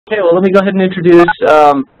Okay, well, let me go ahead and introduce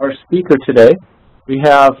our speaker today. We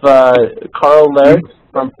have Carl Larry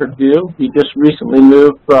from Purdue. He just recently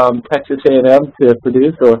moved from Texas A&M to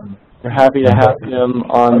Purdue, so we're happy to have him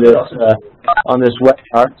on this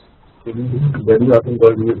webinar. He's going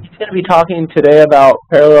to be talking today about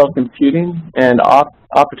parallel computing and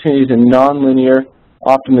opportunities in nonlinear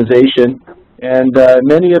optimization. And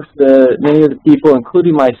many of the people,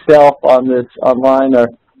 including myself on this online, are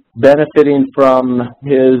benefiting from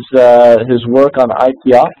his work on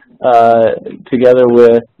IPOP, together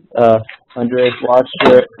with Andreas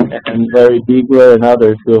Watcher and Larry Biegler and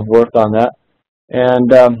others who have worked on that.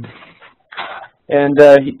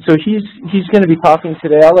 So he's going to be talking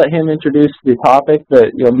today. I'll let him introduce the topic,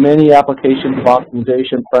 but many applications of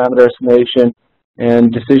optimization, parameter estimation,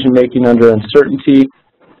 and decision making under uncertainty.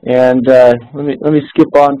 And let me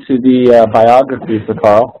skip on to the biography for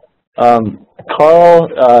Carl. Carl,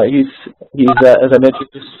 he's as I mentioned,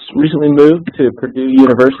 just recently moved to Purdue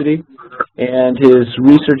University, and his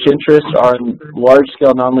research interests are in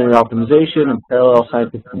large-scale nonlinear optimization and parallel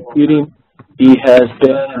scientific computing. He has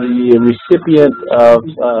been the recipient of,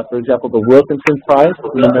 for example, the Wilkinson Prize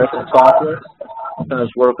for the American Software for his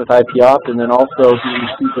work with IPOP, and then also he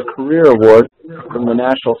received a Career Award from the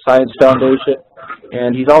National Science Foundation.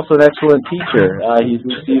 And he's also an excellent teacher. He's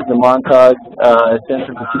received the Montauk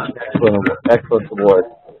Center for Teaching Excellence Award.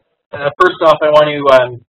 First off, I want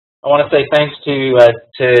to say thanks to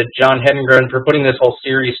John Hedengren for putting this whole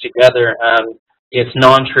series together. It's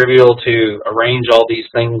non-trivial to arrange all these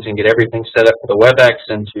things and get everything set up for the WebEx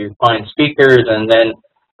and to find speakers, and then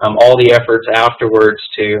all the efforts afterwards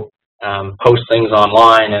to post things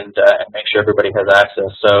online and make sure everybody has access.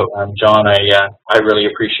 So, John, I really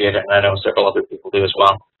appreciate it, and I know several other people do as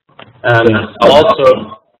well.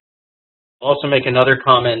 I'll also make another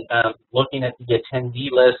comment. Looking at the attendee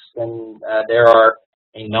list, and there are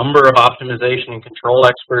a number of optimization and control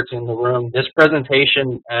experts in the room. This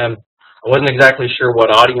presentation, I wasn't exactly sure what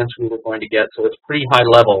audience we were going to get, so it's pretty high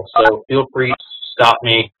level. So feel free to stop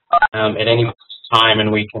me at any time,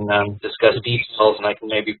 and we can discuss details, and I can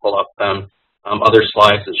maybe pull up other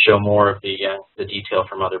slides that show more of the detail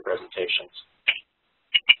from other presentations.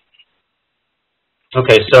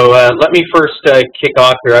 Okay, so let me first kick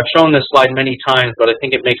off here. I've shown this slide many times, but I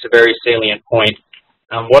think it makes a very salient point.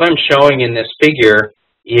 What I'm showing in this figure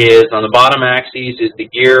is, on the bottom axis is the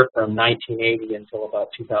year from 1980 until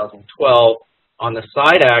about 2012. On the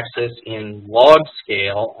side axis, in log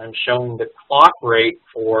scale, I'm showing the clock rate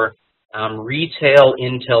for retail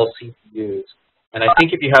Intel CPUs. And I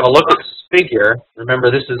think if you have a look at this figure,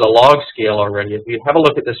 remember this is a log scale already, if you have a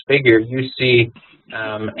look at this figure, you see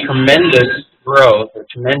tremendous growth, or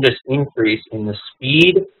tremendous increase in the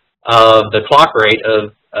speed of the clock rate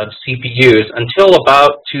of CPUs until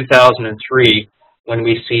about 2003, when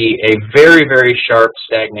we see a very, very sharp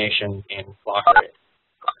stagnation in clock rate.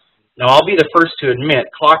 Now, I'll be the first to admit,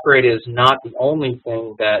 clock rate is not the only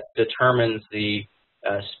thing that determines the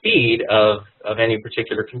speed of any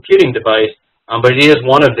particular computing device, but it is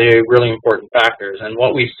one of the really important factors. And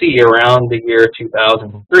what we see around the year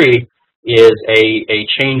 2003 is a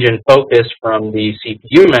change in focus from the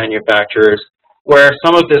CPU manufacturers, where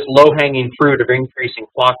some of this low-hanging fruit of increasing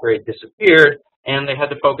clock rate disappeared, and they had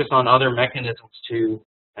to focus on other mechanisms to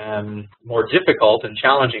more difficult and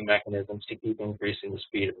challenging mechanisms to keep increasing the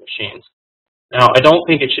speed of machines. Now, I don't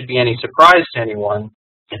think it should be any surprise to anyone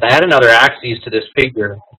if I add another axis to this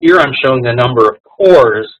figure. Here I'm showing the number of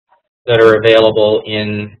cores that are available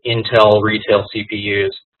in Intel retail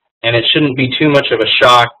CPUs. And it shouldn't be too much of a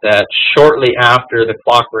shock that shortly after the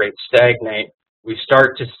clock rates stagnate, we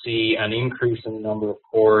start to see an increase in the number of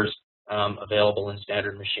cores available in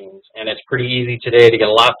standard machines. And it's pretty easy today to get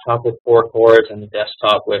a laptop with 4 cores and a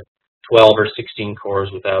desktop with 12 or 16 cores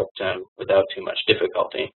without too much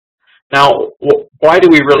difficulty. Now, why do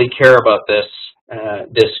we really care about this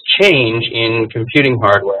change in computing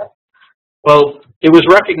hardware? Well, it was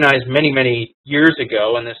recognized many, many years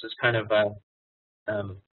ago, and this is kind of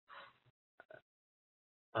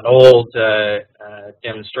an old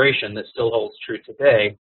demonstration that still holds true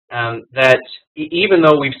today, that even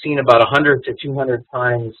though we've seen about 100 to 200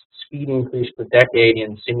 times speed increase per decade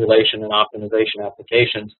in simulation and optimization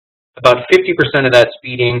applications, about 50% of that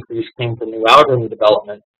speed increase came from new algorithm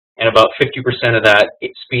development, and about 50% of that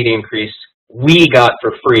speed increase we got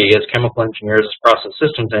for free as chemical engineers, process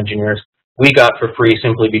systems engineers. We got for free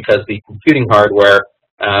simply because the computing hardware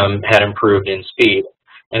had improved in speed.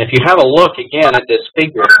 And if you have a look again at this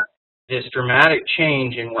figure, this dramatic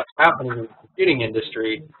change in what's happening in the computing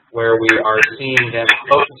industry, where we are seeing them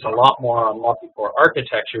focus a lot more on multi-core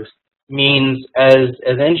architectures, means as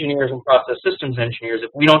engineers and process systems engineers,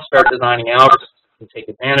 if we don't start designing algorithms to take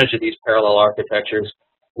advantage of these parallel architectures,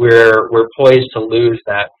 we're poised to lose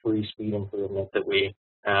that free speed improvement that we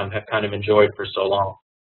have kind of enjoyed for so long.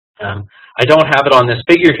 I don't have it on this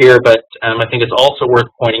figure here, but I think it's also worth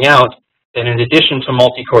pointing out that in addition to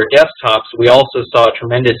multi-core desktops, we also saw a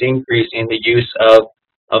tremendous increase in the use of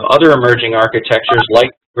other emerging architectures like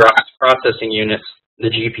graphics processing units, the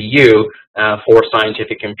GPU, for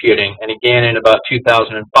scientific computing. And again, in about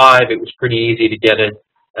 2005, it was pretty easy to get a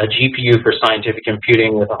GPU for scientific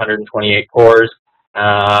computing with 128 cores.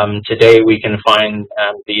 Today, we can find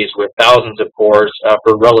these with thousands of cores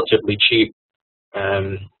for relatively cheap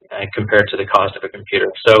compared to the cost of a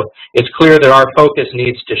computer. So it's clear that our focus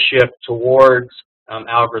needs to shift towards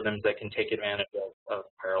algorithms that can take advantage of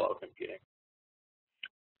parallel computing.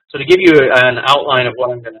 So to give you an outline of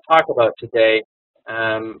what I'm going to talk about today,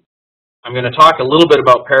 I'm going to talk a little bit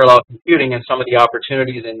about parallel computing and some of the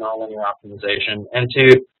opportunities in nonlinear optimization. And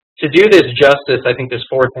to do this justice, I think there's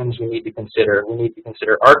four things we need to consider. We need to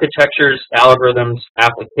consider architectures, algorithms,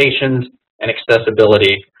 applications, and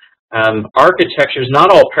accessibility. Architectures,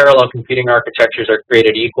 not all parallel computing architectures are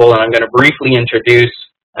created equal, and I'm going to briefly introduce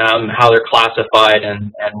how they're classified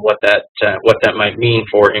and what that might mean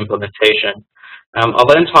for implementation. I'll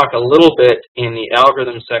then talk a little bit in the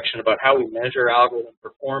algorithm section about how we measure algorithm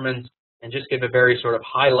performance and just give a very sort of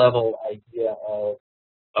high-level idea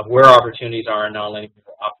of where opportunities are in nonlinear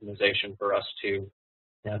optimization for us to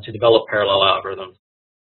develop parallel algorithms.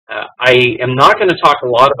 I am not going to talk a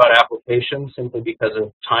lot about applications simply because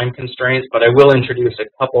of time constraints, but I will introduce a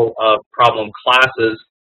couple of problem classes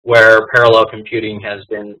where parallel computing has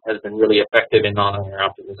been really effective in nonlinear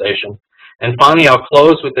optimization. And finally, I'll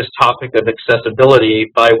close with this topic of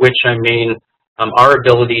accessibility, by which I mean our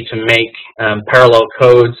ability to make parallel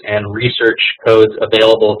codes and research codes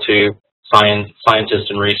available to scientists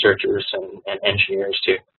and researchers and engineers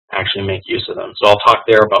to actually make use of them. So I'll talk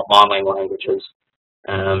there about modeling languages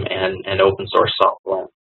and open source software.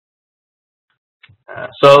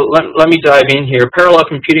 So let me dive in here. Parallel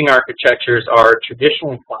computing architectures are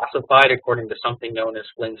traditionally classified according to something known as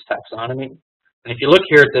Flynn's taxonomy. And if you look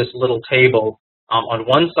here at this little table, on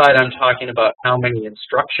one side I'm talking about how many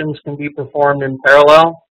instructions can be performed in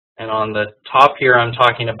parallel, and on the top here I'm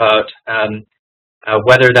talking about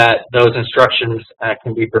whether those instructions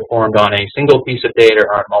can be performed on a single piece of data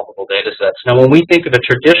or on multiple data sets. Now, when we think of a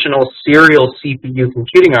traditional serial CPU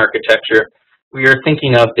computing architecture, we are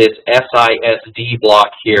thinking of this SISD block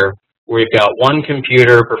here, where we've got one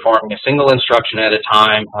computer performing a single instruction at a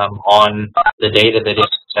time on the data that it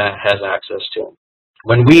has access to.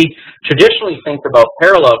 When we traditionally think about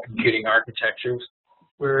parallel computing architectures,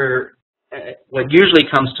 what usually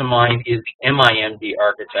comes to mind is the MIMD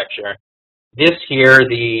architecture. This here,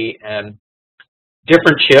 the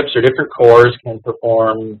different chips or different cores can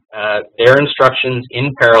perform their instructions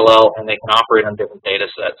in parallel, and they can operate on different data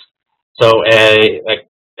sets. So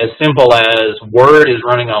as simple as Word is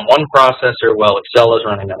running on one processor while Excel is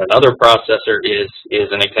running on another processor is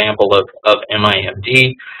an example of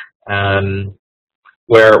MIMD,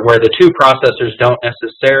 where the two processors don't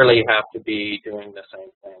necessarily have to be doing the same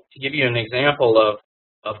thing. To give you an example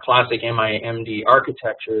of classic MIMD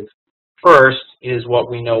architectures, first is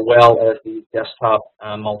what we know well as the desktop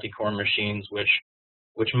multi-core machines, which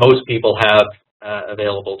most people have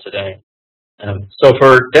available today. So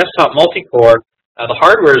for desktop multi-core, the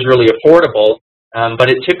hardware is really affordable,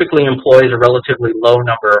 but it typically employs a relatively low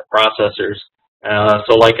number of processors.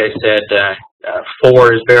 So like I said,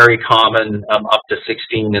 4 is very common, up to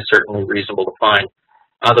 16 is certainly reasonable to find.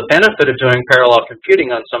 The benefit of doing parallel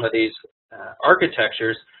computing on some of these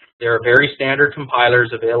architectures, there are very standard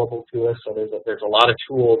compilers available to us, so there's a lot of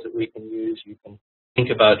tools that we can use. You can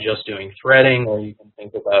think about just doing threading, or you can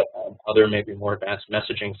think about other maybe more advanced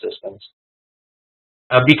messaging systems.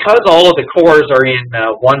 Because all of the cores are in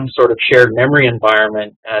one sort of shared memory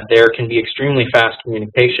environment, there can be extremely fast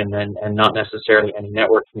communication and not necessarily any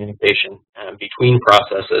network communication between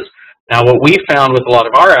processes. Now, what we found with a lot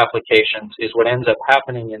of our applications is what ends up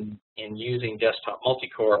happening in using desktop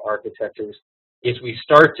multi-core architectures is we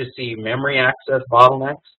start to see memory access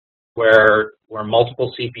bottlenecks where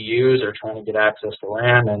multiple CPUs are trying to get access to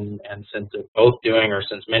RAM, and since they're both doing, or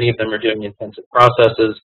since many of them are doing intensive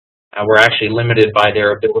processes, we're actually limited by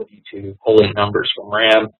their ability to pull in numbers from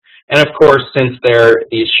RAM. And of course, since they're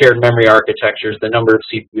these shared memory architectures, the number of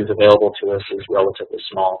CPUs available to us is relatively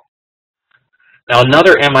small. Now,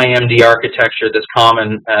 another MIMD architecture that's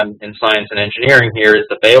common in science and engineering here is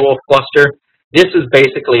the Beowulf cluster. This is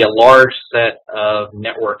basically a large set of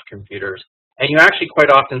networked computers. And you actually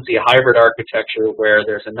quite often see a hybrid architecture where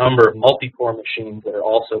there's a number of multi-core machines that are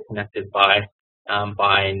also connected by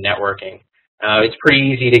networking. It's pretty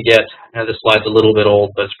easy to get, this slide's a little bit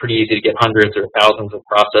old, but it's pretty easy to get hundreds or thousands of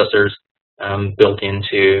processors built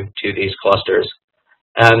into these clusters.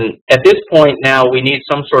 At this point now, we need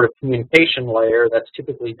some sort of communication layer that's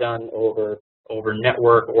typically done over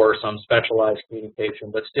network or some specialized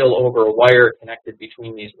communication, but still over a wire connected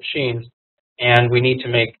between these machines. And we need to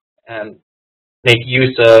make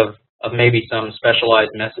use of maybe some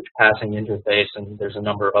specialized message passing interface, and there's a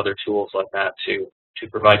number of other tools like that to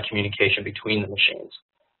provide communication between the machines.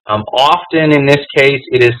 Often in this case,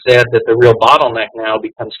 it is said that the real bottleneck now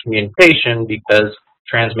becomes communication because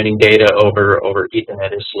transmitting data over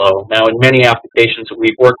Ethernet is slow. Now, in many applications that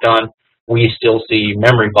we've worked on, we still see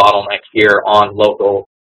memory bottleneck here on local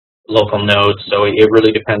nodes, so it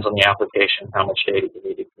really depends on the application, how much data you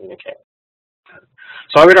need to communicate.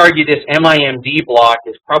 So I would argue this MIMD block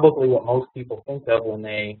is probably what most people think of when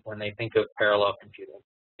they think of parallel computing.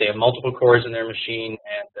 They have multiple cores in their machine,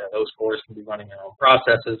 and those cores can be running their own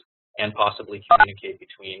processes and possibly communicate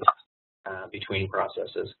between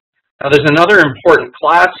processes. Now, there's another important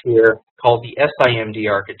class here called the SIMD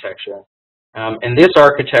architecture, and this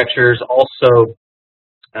architecture is also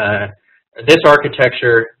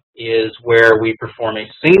is where we perform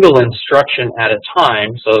a single instruction at a time,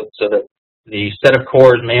 so that the set of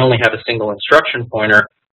cores may only have a single instruction pointer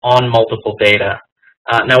on multiple data.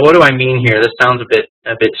 Now, what do I mean here? This sounds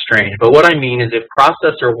a bit strange, but what I mean is if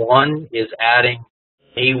processor 1 is adding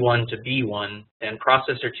A1 to B1, then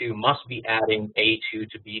processor 2 must be adding A2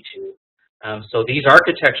 to B2. So these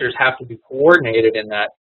architectures have to be coordinated in that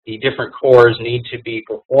the different cores need to be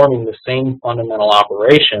performing the same fundamental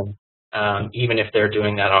operation, even if they're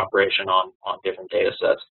doing that operation on different data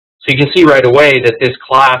sets. So you can see right away that this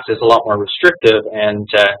class is a lot more restrictive, and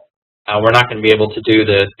we're not going to be able to do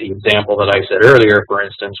the example that I said earlier, for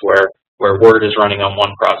instance, where Word is running on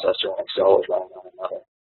one processor and Excel is running on another.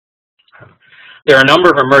 There are a number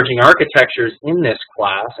of emerging architectures in this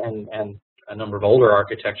class, and a number of older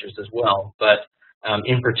architectures as well, but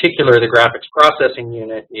in particular, the graphics processing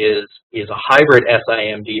unit is a hybrid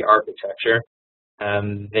SIMD architecture.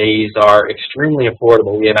 These are extremely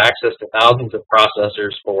affordable. We have access to thousands of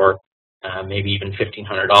processors for maybe even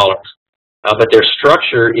 $1,500. But their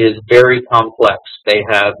structure is very complex. They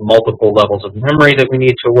have multiple levels of memory that we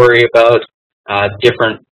need to worry about.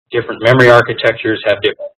 Different memory architectures have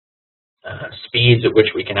different speeds at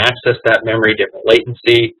which we can access that memory, different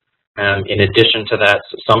latency. In addition to that,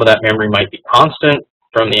 some of that memory might be constant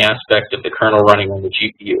from the aspect of the kernel running on the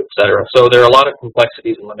GPU, et cetera. So there are a lot of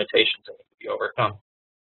complexities and limitations that need to be overcome.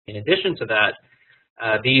 In addition to that,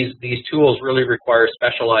 these tools really require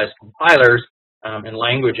specialized compilers and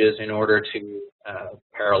languages in order to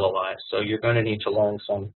parallelize. So you're going to need to learn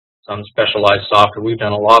some specialized software. We've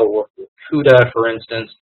done a lot of work with CUDA, for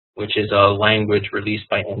instance, which is a language released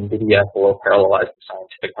by NVIDIA for parallelizing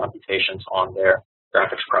scientific computations on their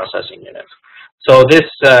graphics processing units. So this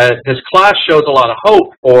class shows a lot of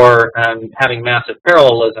hope for having massive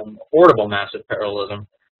parallelism, affordable massive parallelism,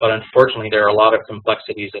 but unfortunately there are a lot of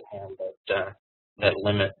complexities at hand that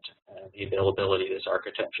limit the availability of this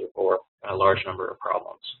architecture for a large number of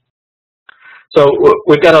problems. So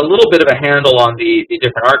we've got a little bit of a handle on the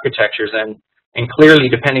different architectures, and clearly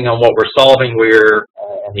depending on what we're solving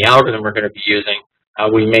and the algorithm we're going to be using,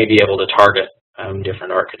 we may be able to target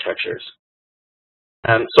different architectures.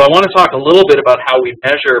 So I want to talk a little bit about how we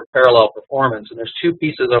measure parallel performance, and there's two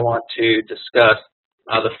pieces I want to discuss.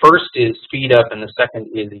 The first is speed up, and the second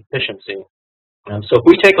is efficiency. So if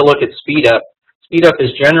we take a look at speed up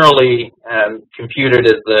is generally computed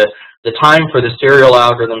as the time for the serial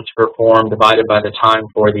algorithm to perform divided by the time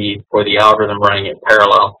for the algorithm running in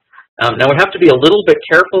parallel. Now we have to be a little bit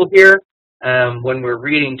careful here when we're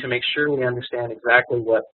reading to make sure we understand exactly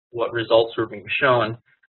what results are being shown.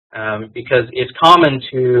 Because it's common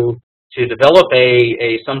to develop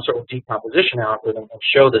some sort of decomposition algorithm and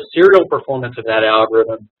show the serial performance of that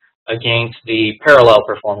algorithm against the parallel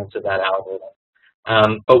performance of that algorithm.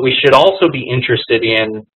 But we should also be interested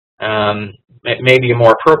in maybe a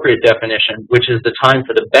more appropriate definition, which is the time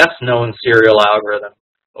for the best known serial algorithm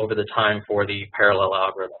over the time for the parallel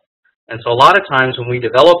algorithm. And so a lot of times when we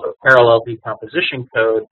develop a parallel decomposition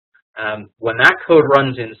code, when that code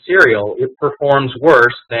runs in serial, it performs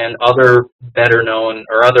worse than other better known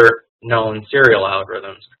or other known serial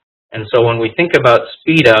algorithms. And so when we think about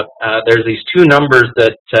speed up, there's these two numbers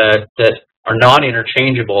that are not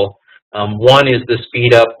interchangeable. One is the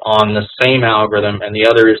speed up on the same algorithm, and the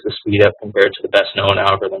other is the speed up compared to the best known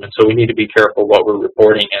algorithm. And so we need to be careful what we're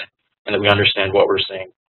reporting and that we understand what we're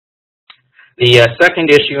seeing. The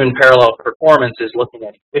second issue in parallel performance is looking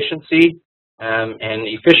at efficiency. And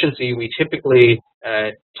efficiency we typically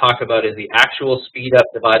talk about as the actual speed up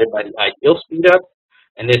divided by the ideal speed up.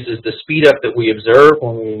 And this is the speed up that we observe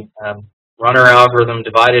when we run our algorithm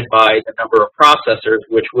divided by the number of processors,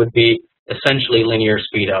 which would be essentially linear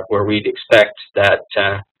speed up, where we'd expect that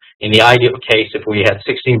in the ideal case, if we had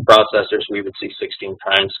 16 processors, we would see 16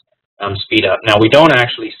 times speed up. Now, we don't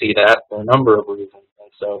actually see that for a number of reasons.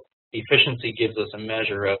 And so efficiency gives us a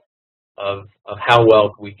measure of how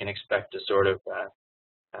well we can expect to sort of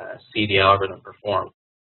see the algorithm perform.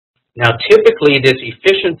 Now, typically, this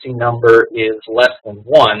efficiency number is less than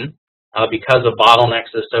 1 because of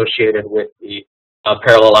bottlenecks associated with the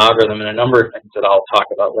parallel algorithm and a number of things that I'll talk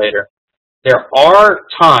about later. There are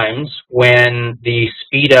times when the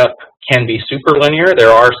speed up can be superlinear. There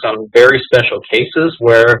are some very special cases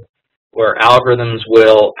where algorithms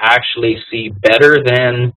will actually see better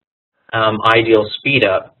than ideal speed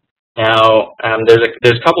up. Now,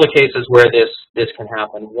 there's a couple of cases where this can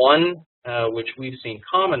happen. One, which we've seen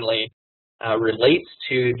commonly, relates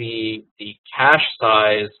to the cache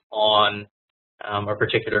size on a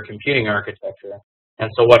particular computing architecture. And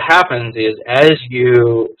so what happens is, as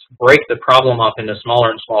you break the problem up into smaller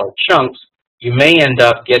and smaller chunks, you may end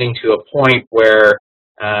up getting to a point where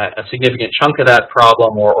a significant chunk of that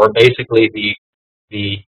problem, or basically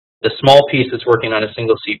the small piece that's working on a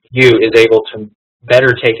single CPU, is able to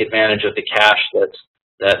better take advantage of the cache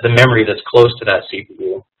the memory that's close to that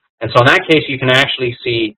CPU. And so in that case, you can actually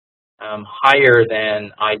see higher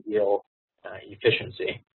than ideal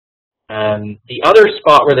efficiency. The other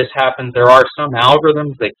spot where this happens, there are some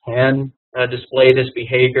algorithms that can display this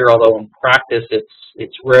behavior, although in practice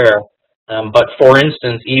it's rare. But for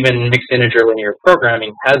instance, even mixed integer linear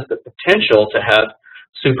programming has the potential to have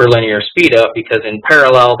superlinear speed up, because in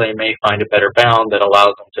parallel they may find a better bound that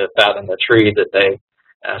allows them to fathom the tree that they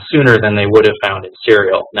sooner than they would have found in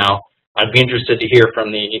serial. Now, I'd be interested to hear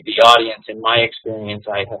from the audience. In my experience,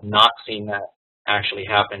 I have not seen that actually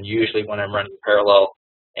happen. Usually when I'm running parallel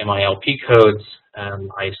MILP codes,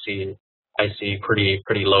 I see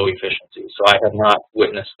pretty low efficiency. So I have not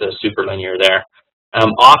witnessed the superlinear there.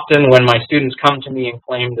 Often when my students come to me and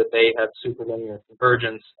claim that they have superlinear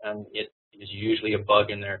convergence, it is usually a bug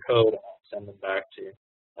in their code, and I'll send them back to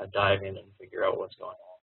dive in and figure out what's going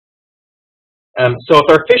on. So if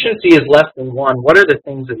our efficiency is less than 1, what are the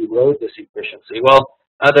things that erode this efficiency? Well,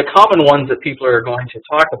 the common ones that people are going to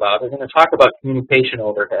talk about are going to talk about communication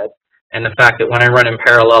overhead, and the fact that when I run in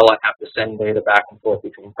parallel, I have to send data back and forth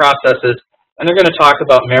between processes. And they're going to talk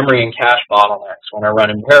about memory and cache bottlenecks. When I run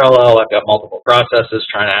in parallel, I've got multiple processes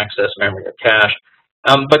trying to access memory or cache.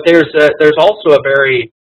 But there's also a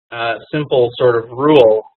very simple sort of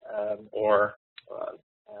rule or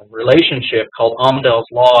relationship called Amdahl's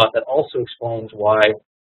law that also explains why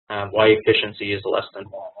efficiency is less than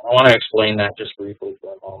 1. I want to explain that just briefly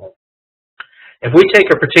for a moment. If we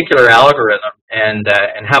take a particular algorithm and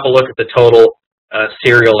have a look at the total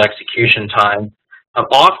serial execution time,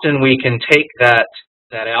 often we can take that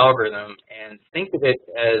algorithm and think of it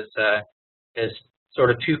as sort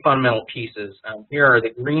of two fundamental pieces. Here are the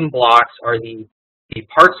green blocks are the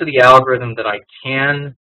parts of the algorithm that I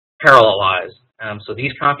can parallelize. So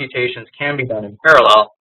these computations can be done in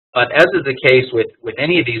parallel, but as is the case with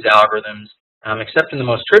any of these algorithms, except in the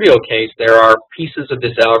most trivial case, there are pieces of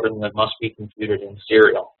this algorithm that must be computed in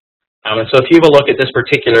serial. And so if you have a look at this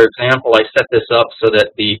particular example, I set this up so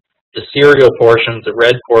that the serial portions, the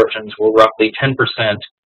red portions, were roughly 10%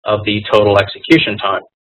 of the total execution time.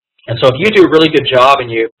 And so if you do a really good job and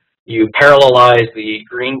you parallelize the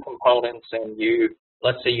green components and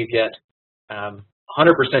let's say you get 100%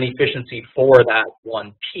 efficiency for that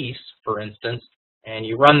one piece, for instance, and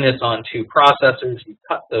you run this on 2 processors, you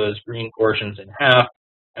cut those green portions in half,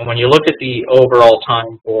 and when you look at the overall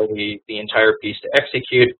time for the entire piece to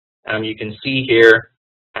execute, you can see here,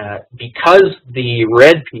 because the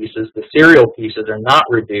red pieces, the serial pieces, are not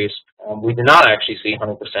reduced, we do not actually see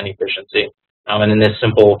 100% efficiency. And in this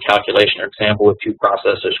simple calculation or example with 2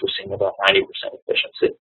 processors, we're seeing about 90%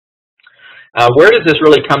 efficiency. Where does this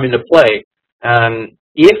really come into play?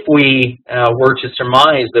 If we were to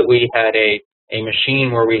surmise that we had a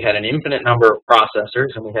machine where we had an infinite number of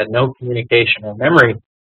processors and we had no communication or memory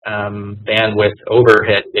bandwidth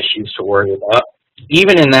overhead issues to worry about,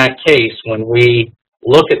 even in that case, when we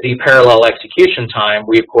look at the parallel execution time,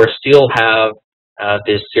 we of course still have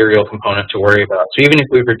this serial component to worry about. So even if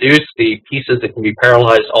we reduce the pieces that can be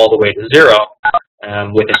parallelized all the way to 0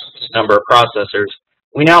 with a number of processors,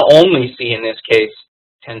 we now only see in this case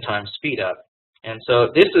 10 times speed up. And so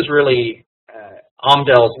this is really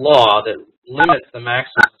Amdahl's law that limits the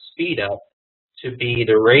maximum speed up to be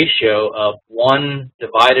the ratio of 1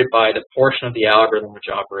 divided by the portion of the algorithm which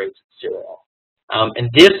operates in serial. And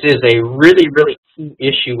this is a really, really key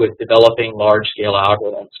issue with developing large-scale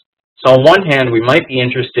algorithms. So on one hand, we might be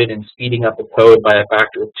interested in speeding up the code by a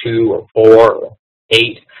factor of 2 or 4 or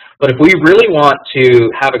 8. But if we really want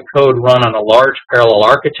to have a code run on a large parallel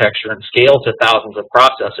architecture and scale to thousands of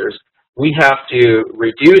processors, we have to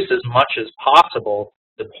reduce as much as possible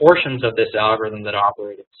the portions of this algorithm that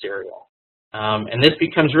operate in serial. And this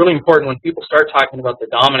becomes really important when people start talking about the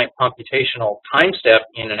dominant computational time step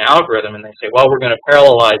in an algorithm, and they say, well, we're going to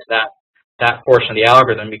parallelize that portion of the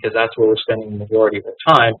algorithm because that's where we're spending the majority of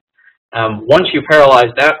our time. Once you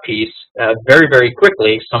parallelize that piece, very, very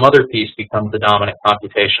quickly, some other piece becomes the dominant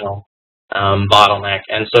computational bottleneck.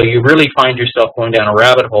 And so you really find yourself going down a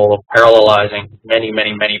rabbit hole of parallelizing many,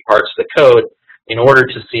 many, many parts of the code in order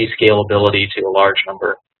to see scalability to a large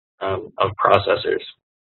number of processors.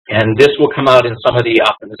 And this will come out in some of the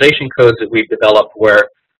optimization codes that we've developed where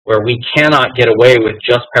we cannot get away with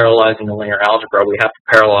just parallelizing the linear algebra. We have to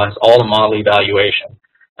parallelize all the model evaluation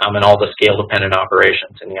and all the scale-dependent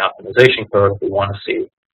operations in the optimization code if we want to see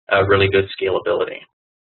really good scalability.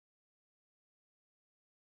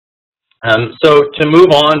 So to move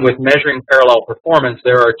on with measuring parallel performance,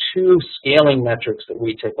 there are 2 scaling metrics that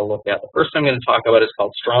we take a look at. The first I'm going to talk about is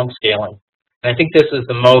called strong scaling. And I think this is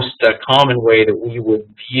the most common way that we would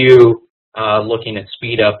view looking at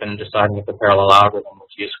speed up and deciding if the parallel algorithm was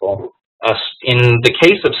useful. In the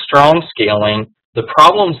case of strong scaling, the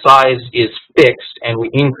problem size is fixed and we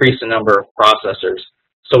increase the number of processors.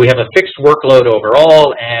 So we have a fixed workload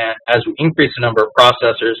overall, and as we increase the number of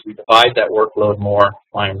processors, we divide that workload more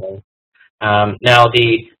finely. Now,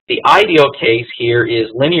 the ideal case here is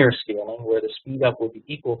linear scaling, where the speed up would be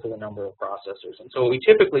equal to the number of processors. And so what we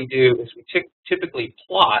typically do is we typically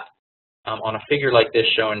plot on a figure like this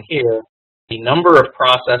shown here the number of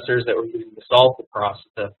processors that we're using to solve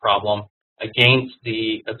the problem against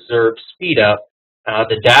the observed speed up.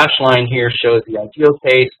 The dashed line here shows the ideal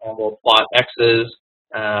case, and we'll plot x's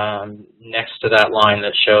next to that line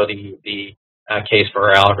that show the case for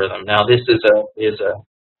our algorithm. Now, this is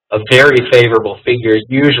a very favorable figure.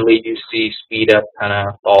 Usually you see speed up kind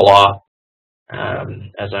of fall off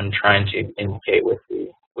as I'm trying to indicate with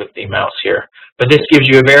the mouse here. But this gives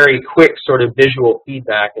you a very quick sort of visual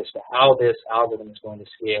feedback as to how this algorithm is going to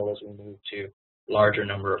scale as we move to larger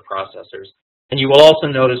number of processors. And you will also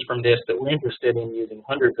notice from this that we're interested in using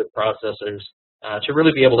hundreds of processors to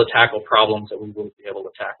really be able to tackle problems that we wouldn't be able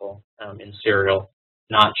to tackle in serial,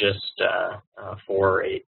 not just 4 or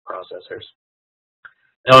 8 processors.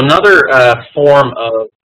 Now, another form of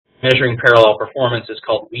measuring parallel performance is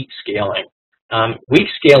called weak scaling. Weak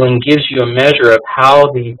scaling gives you a measure of how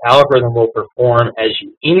the algorithm will perform as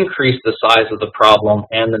you increase the size of the problem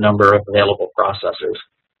and the number of available processors.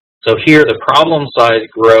 So here, the problem size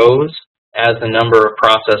grows as the number of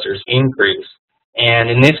processors increase. And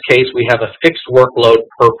in this case, we have a fixed workload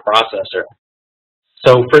per processor.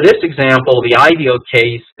 So for this example, the ideal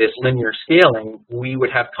case, this linear scaling, we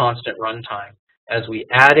would have constant runtime. As we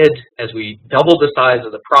doubled the size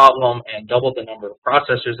of the problem and doubled the number of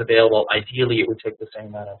processors available, ideally it would take the same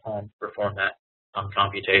amount of time to perform that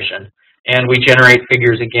computation. And we generate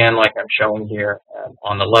figures again, like I'm showing here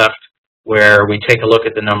on the left, where we take a look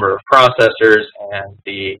at the number of processors and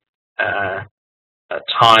the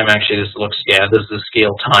time. Actually, this is the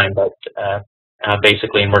scale time, but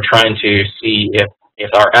basically, and we're trying to see if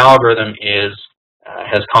our algorithm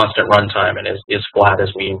has constant runtime and is flat as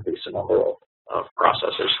we increase the number of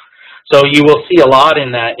processors. So you will see a lot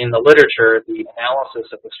in the literature, the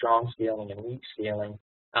analysis of the strong scaling and weak scaling.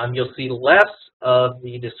 You'll see less of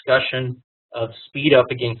the discussion of speed up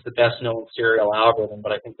against the best known serial algorithm,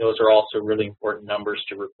 but I think those are also really important numbers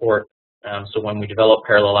to report. So when we develop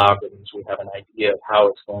parallel algorithms, we have an idea of how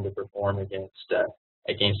it's going to perform against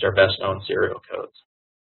our best known serial codes.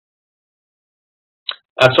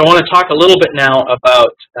 So I want to talk a little bit now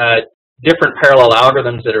about different parallel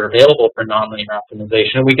algorithms that are available for nonlinear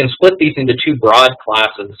optimization. And we can split these into 2 broad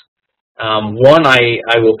classes. One I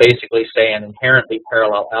will basically say an inherently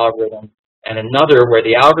parallel algorithm, and another where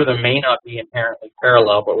the algorithm may not be inherently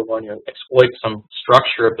parallel, but we're going to exploit some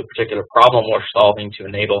structure of the particular problem we're solving to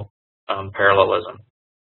enable parallelism.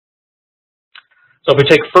 So if we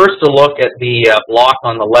take first a look at the block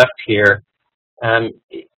on the left here,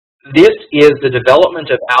 this is the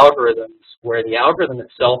development of algorithms where the algorithm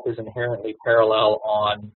itself is inherently parallel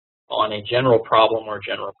on a general problem or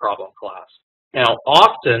general problem class. Now,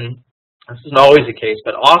 often, this isn't always the case,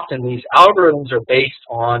 but often these algorithms are based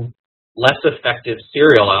on less effective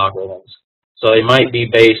serial algorithms. So they might be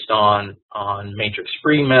based on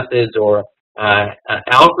matrix-free methods, or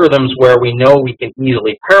algorithms where we know we can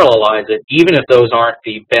easily parallelize it, even if those aren't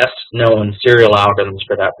the best known serial algorithms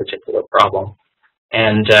for that particular problem.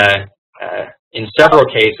 And in several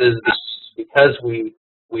cases, because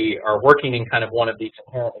we are working in kind of one of these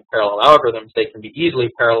inherently parallel algorithms, they can be easily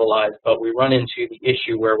parallelized, but we run into the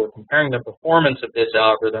issue where we're comparing the performance of this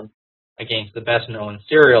algorithm against the best known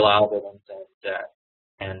serial algorithms,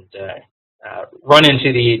 and run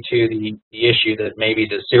into the issue that maybe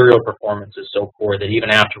the serial performance is so poor that even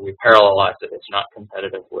after we parallelize it, it's not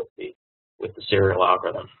competitive with the serial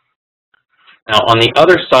algorithm. Now, on the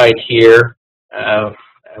other side here,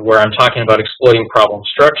 where I'm talking about exploiting problem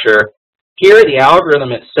structure, here the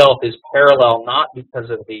algorithm itself is parallel not because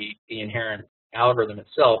of the inherent algorithm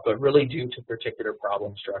itself, but really due to particular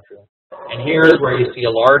problem structure. And here is where you see a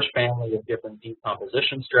large family of different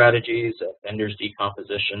decomposition strategies, Bender's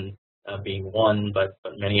decomposition being one, but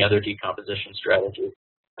many other decomposition strategies.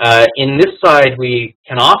 In this side, we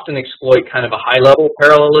can often exploit kind of a high-level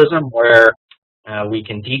parallelism where we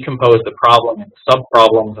can decompose the problem into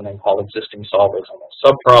subproblems and then call existing solvers on those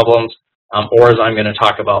subproblems. Or as I'm going to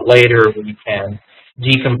talk about later, we can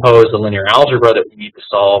decompose the linear algebra that we need to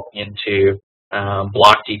solve into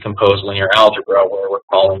block decomposed linear algebra, where we're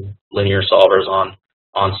calling linear solvers on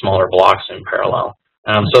smaller blocks in parallel.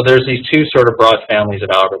 So there's these two sort of broad families of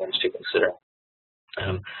algorithms to consider.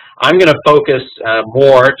 I'm going to focus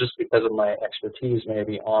more, just because of my expertise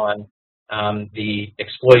maybe, on the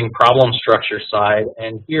exploiting problem structure side.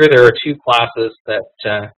 And here there are two classes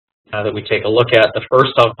that we take a look at. The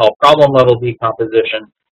first I'll call problem level decomposition,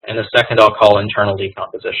 and the second I'll call internal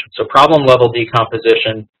decomposition. So problem level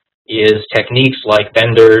decomposition is techniques like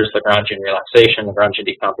Bender's, Lagrangian relaxation, Lagrangian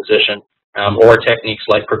decomposition, or techniques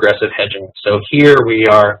like progressive hedging. So here we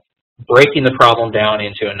are breaking the problem down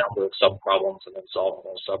into a number of subproblems and then solving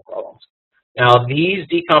those subproblems. Now, these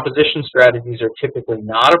decomposition strategies are typically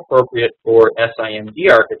not appropriate for SIMD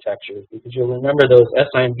architectures, because you'll remember those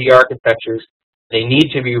SIMD architectures, they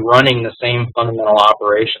need to be running the same fundamental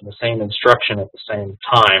operation, the same instruction at the same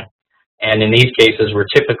time. And in these cases, we're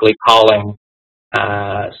typically calling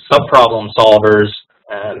subproblem solvers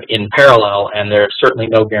in parallel, and there's certainly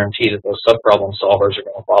no guarantee that those subproblem solvers are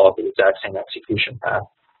going to follow the exact same execution path.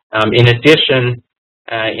 In addition,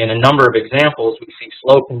 in a number of examples, we see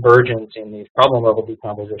slow convergence in these problem level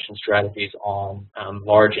decomposition strategies on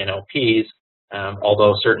large NLPs,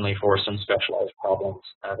 although certainly for some specialized problems,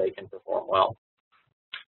 they can perform well.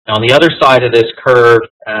 Now, on the other side of this curve,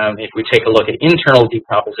 if we take a look at internal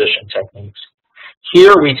decomposition techniques,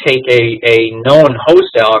 here we take a known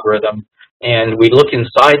host algorithm and we look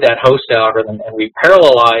inside that host algorithm and we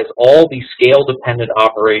parallelize all the scale-dependent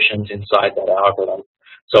operations inside that algorithm.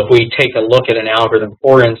 So if we take a look at an algorithm,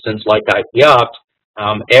 for instance, like IPOpt,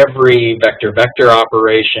 every vector-vector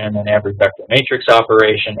operation and every vector matrix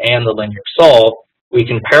operation and the linear solve, we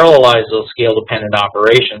can parallelize those scale-dependent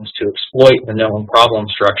operations to exploit the known problem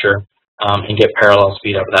structure and get parallel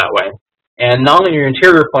speed up that way. And nonlinear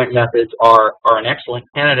interior point methods are an excellent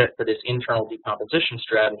candidate for this internal decomposition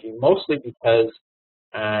strategy, mostly because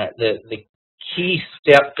the key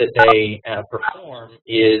step that they perform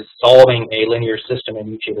is solving a linear system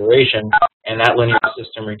in each iteration, and that linear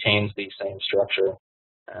system retains the same structure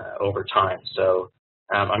over time. So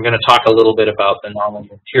I'm going to talk a little bit about the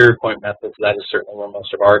nonlinear interior point methods. That is certainly where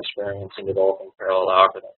most of our experience in developing parallel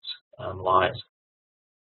algorithms lies.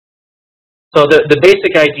 So the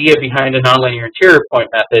basic idea behind a nonlinear interior point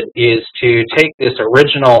method is to take this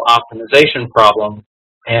original optimization problem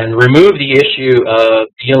and remove the issue of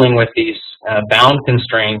dealing with these bound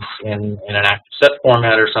constraints in an active set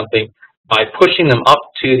format or something by pushing them up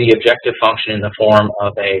to the objective function in the form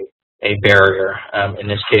of a barrier, in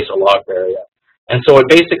this case a log barrier. And so what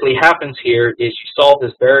basically happens here is you solve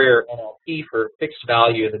this barrier NLP for a fixed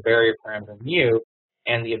value of the barrier parameter mu,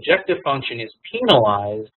 and the objective function is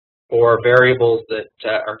penalized for variables that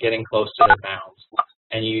are getting close to their bounds.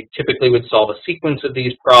 And you typically would solve a sequence of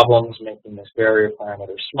these problems, making this barrier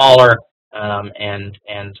parameter smaller, and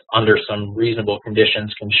under some reasonable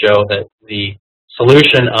conditions can show that the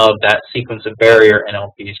solution of that sequence of barrier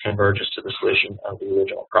NLPs converges to the solution of the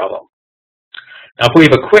original problem. Now, if we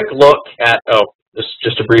have a quick look at,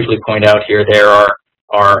 just to briefly point out here, there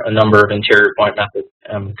are a number of interior point method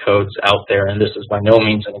codes out there, and this is by no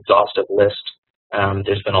means an exhaustive list.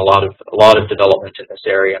 There's been a lot of development in this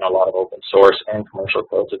area and a lot of open source and commercial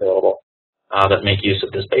codes available that make use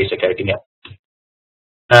of this basic idea.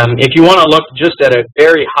 If you want to look just at a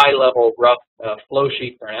very high-level rough flow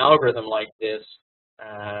sheet for an algorithm like this,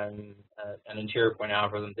 an interior point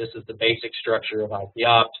algorithm, this is the basic structure of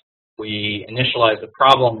IPOpt. we initialize the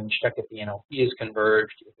problem and check if the NLP is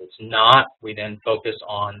converged. If it's not, we then focus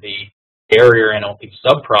on the barrier NLP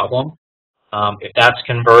subproblem. If that's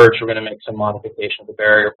converged, we're going to make some modification of the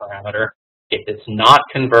barrier parameter. If it's not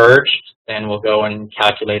converged, then we'll go and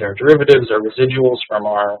calculate our derivatives, our residuals from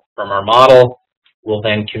our model. We'll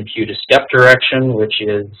then compute a step direction, which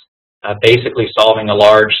is basically solving a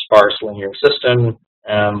large, sparse linear system,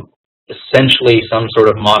 essentially some sort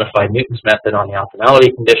of modified Newton's method on the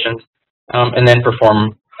optimality conditions, and then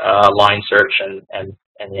perform line search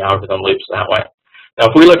and the algorithm loops that way. Now,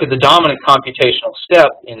 if we look at the dominant computational step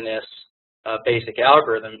in this basic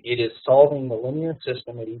algorithm, it is solving the linear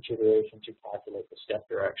system at each iteration to calculate the step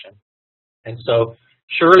direction. And so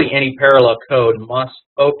surely any parallel code must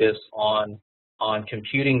focus on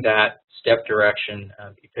computing that step direction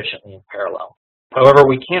efficiently in parallel. However,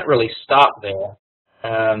 we can't really stop there.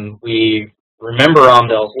 We remember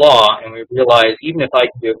Amdahl's law, and we realize even if I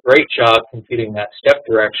can do a great job computing that step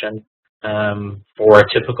direction for a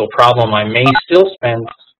typical problem, I may still spend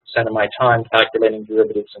 % of my time calculating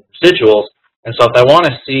derivatives and residuals. And so if I want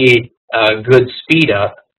to see a good speed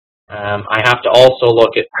up, I have to also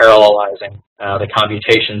look at parallelizing the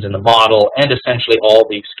computations in the model and essentially all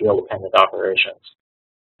the scale-dependent operations.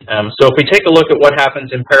 So if we take a look at what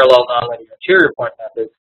happens in parallel nonlinear interior point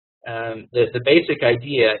methods, the basic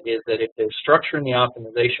idea is that if there's structure in the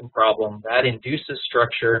optimization problem, that induces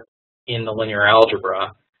structure in the linear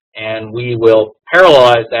algebra, and we will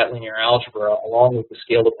parallelize that linear algebra along with the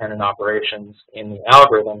scale-dependent operations in the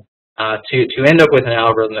algorithm to end up with an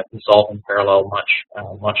algorithm that can solve in parallel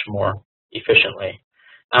much more efficiently.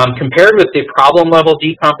 Compared with the problem-level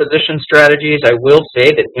decomposition strategies, I will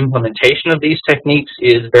say that implementation of these techniques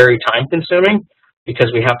is very time-consuming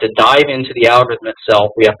because we have to dive into the algorithm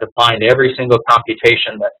itself. We have to find every single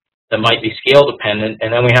computation that might be scale-dependent,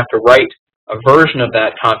 and then we have to write a version of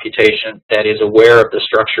that computation that is aware of the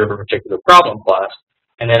structure of a particular problem class.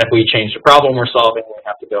 And then if we change the problem we're solving, we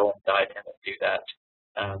have to go and dive in and do that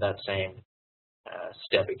same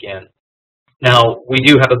step again. Now, we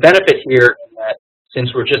do have a benefit here in that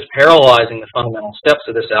since we're just parallelizing the fundamental steps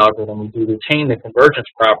of this algorithm, we do retain the convergence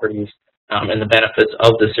properties and the benefits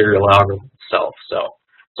of the serial algorithm itself.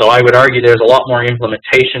 So I would argue there's a lot more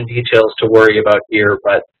implementation details to worry about here,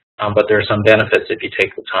 but there are some benefits if you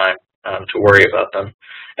take the time to worry about them.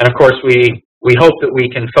 And of course, we hope that we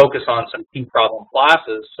can focus on some key problem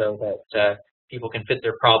classes so that people can fit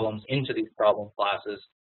their problems into these problem classes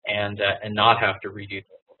and not have to redo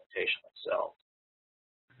the implementation itself.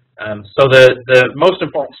 So the most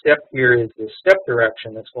important step here is the step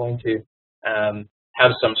direction that's going to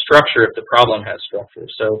have some structure if the problem has structure.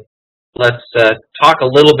 So let's talk a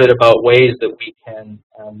little bit about ways that we can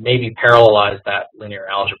maybe parallelize that linear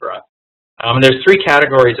algebra. There's three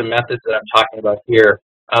categories of methods that I'm talking about here.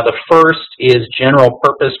 The first is general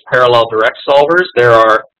purpose parallel direct solvers. There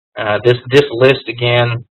are, this list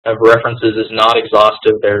again of references is not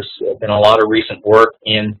exhaustive. There's been a lot of recent work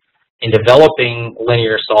in developing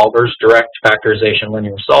linear solvers, direct factorization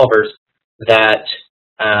linear solvers that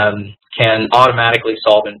can automatically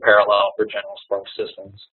solve in parallel for general sparse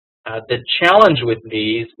systems. The challenge with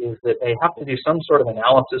these is that they have to do some sort of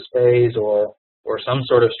analysis phase or some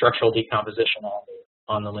sort of structural decomposition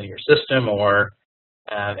on the linear system,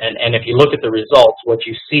 and if you look at the results, what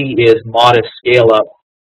you see is modest scale up,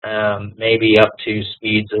 maybe up to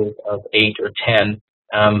speeds of 8 or 10.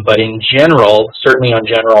 But in general, certainly on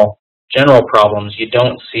general problems, you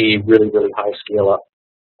don't see really high scale up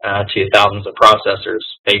to thousands of processors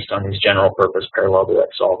based on these general purpose parallel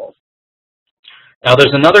direct solvers. Now,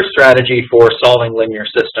 there's another strategy for solving linear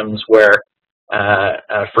systems where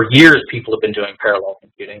for years people have been doing parallel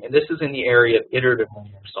computing, and this is in the area of iterative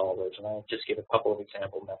linear solvers, and I'll just give a couple of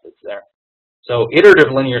example methods there. So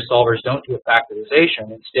iterative linear solvers don't do a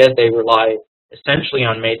factorization. Instead, they rely essentially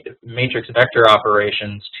on matrix vector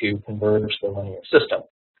operations to converge the linear system.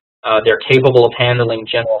 They're capable of handling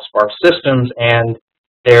general sparse systems, and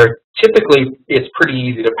it's pretty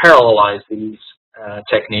easy to parallelize these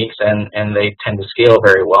techniques, and they tend to scale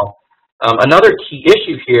very well. Another key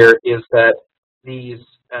issue here is that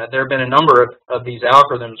there have been a number of these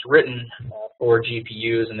algorithms written for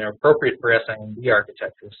GPUs, and they're appropriate for SIMD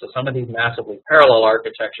architectures. So some of these massively parallel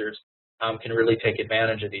architectures can really take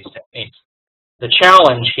advantage of these techniques. The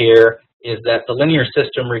challenge here is that the linear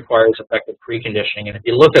system requires effective preconditioning, and if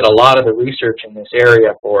you look at a lot of the research in this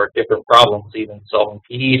area for different problems, even solving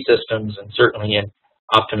PD systems and certainly in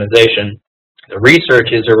optimization, the research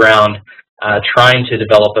is around trying to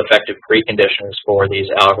develop effective preconditioners for these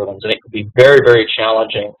algorithms, and it could be very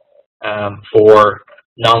challenging for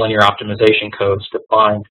nonlinear optimization codes to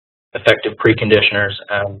find effective preconditioners,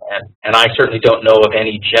 and I certainly don't know of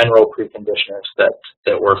any general preconditioners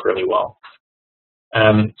that work really well.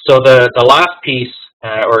 So the last piece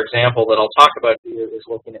or example that I'll talk about here is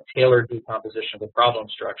looking at tailored decomposition of the problem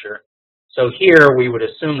structure. So here we would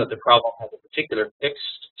assume that the problem has a particular fixed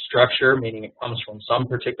structure, meaning it comes from some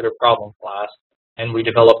particular problem class, and we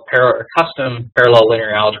develop a custom parallel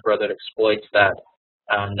linear algebra that exploits that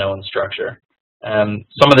known structure.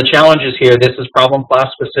 Some of the challenges here, this is problem class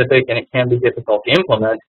specific and it can be difficult to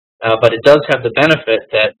implement, but it does have the benefit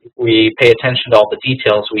that if we pay attention to all the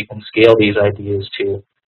details, we can scale these ideas to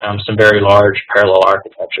some very large parallel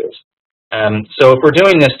architectures. So if we're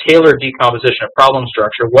doing this tailored decomposition of problem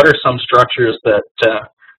structure, what are some structures that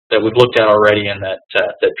we've looked at already and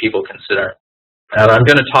that people consider? And I'm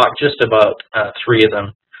going to talk just about 3 of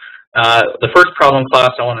them. The first problem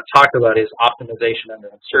class I want to talk about is optimization under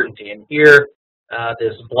uncertainty. And here,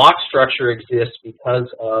 this block structure exists because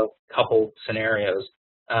of coupled scenarios.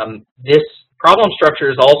 This problem structure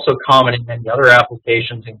is also common in many other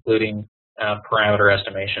applications, including parameter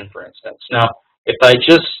estimation, for instance. Now, if I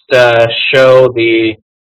just show the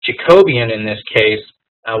Jacobian in this case,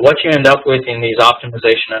 what you end up with in these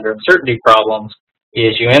optimization under uncertainty problems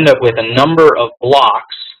is you end up with a number of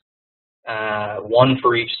blocks, one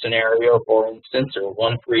for each scenario, for instance, or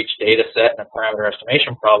one for each data set in a parameter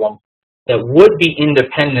estimation problem, that would be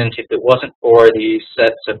independent if it wasn't for these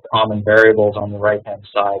sets of common variables on the right-hand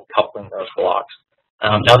side coupling those blocks.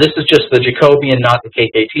 Now, this is just the Jacobian, not the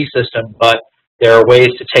KKT system, but there are ways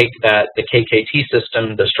to take the KKT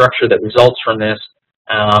system, the structure that results from this,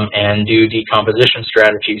 and do decomposition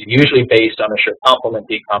strategies, usually based on a Schur complement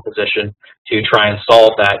decomposition, to try and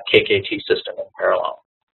solve that KKT system in parallel.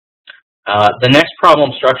 The next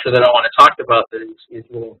problem structure that I want to talk about that is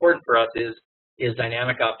really important for us is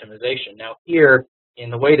dynamic optimization. Now here, in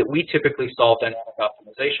the way that we typically solve dynamic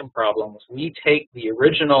optimization problems, we take the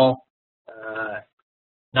original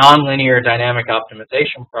nonlinear dynamic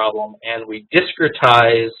optimization problem and we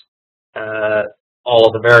discretize all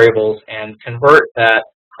of the variables and convert that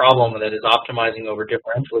problem that is optimizing over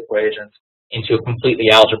differential equations into a completely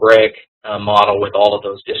algebraic model with all of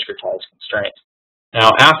those discretized constraints. Now,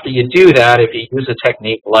 after you do that, if you use a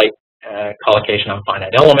technique like collocation on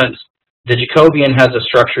finite elements, the Jacobian has a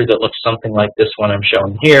structure that looks something like this one I'm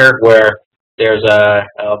showing here, where there's a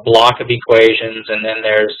block of equations and then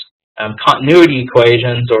there's continuity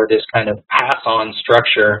equations, or this kind of pass-on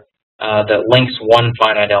structure that links one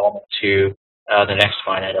finite element to the next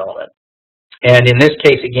finite element. And in this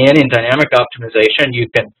case, again, in dynamic optimization, you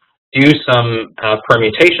can do some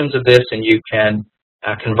permutations of this, and you can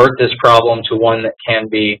convert this problem to one that can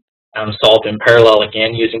be solved in parallel,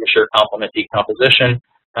 again, using a Schur complement decomposition.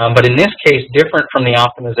 But in this case, different from the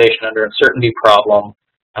optimization under uncertainty problem,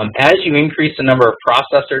 as you increase the number of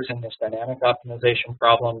processors in this dynamic optimization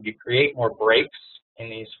problem, you create more breaks in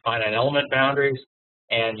these finite element boundaries,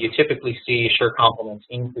 and you typically see Schur complements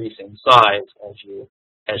increase in size as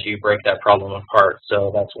you break that problem apart.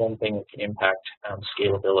 So that's one thing that can impact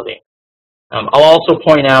scalability. I'll also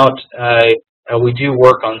point out we do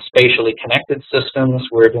work on spatially connected systems.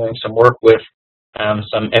 We're doing some work with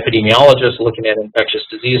some epidemiologists looking at infectious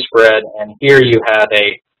disease spread, and here you have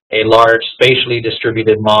a large spatially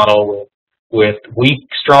distributed model with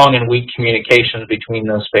strong and weak communications between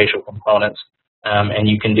those spatial components, and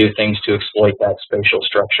you can do things to exploit that spatial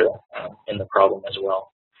structure in the problem as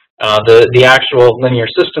well. The actual linear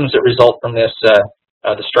systems that result from this,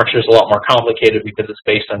 the structure is a lot more complicated because it's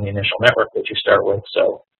based on the initial network that you start with,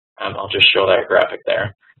 so I'll just show that graphic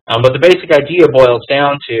there. But the basic idea boils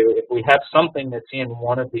down to, if we have something that's in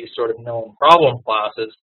one of these sort of known problem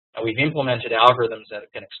classes, and we've implemented algorithms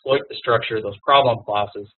that can exploit the structure of those problem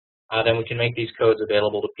classes, then we can make these codes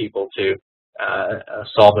available to people to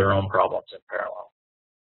solve their own problems in parallel.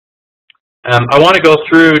 I want to go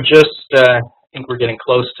through just, I think we're getting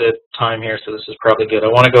close to time here, so this is probably good. I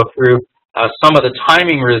want to go through some of the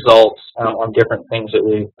timing results on different things that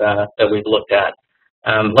we've looked at.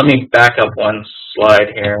 Let me back up one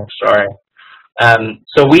slide here, sorry.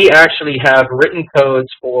 So we actually have written codes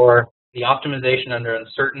for the optimization under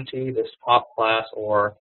uncertainty, this top class,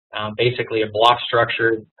 or basically a block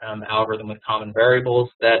structured algorithm with common variables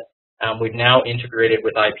that we've now integrated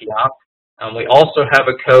with IPOP. We also have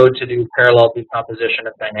a code to do parallel decomposition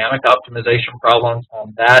of dynamic optimization problems.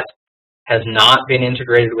 That has not been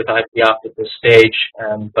integrated with IPOP at this stage,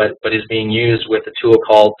 but is being used with a tool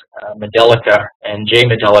called Medelica and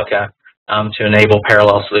JMedelica to enable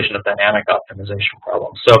parallel solution of dynamic optimization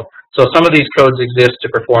problems. So some of these codes exist to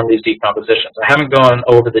perform these decompositions. I haven't gone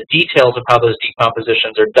over the details of how those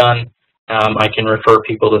decompositions are done I can refer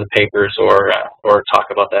people to the papers or talk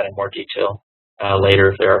about that in more detail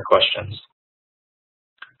later if there are questions.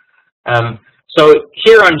 So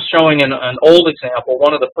here I'm showing an old example,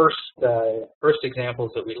 one of the first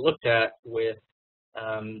examples that we looked at with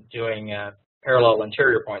doing parallel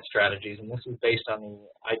interior point strategies, and this is based on the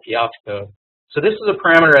IP optcode. So this is a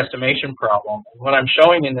parameter estimation problem. What I'm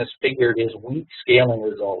showing in this figure is weak scaling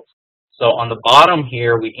results. So on the bottom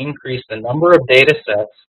here, we increase the number of data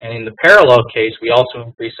sets, and in the parallel case, we also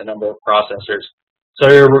increase the number of processors. So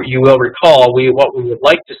you will recall, what we would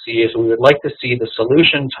like to see is we would like to see the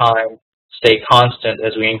solution time stay constant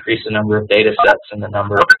as we increase the number of data sets and the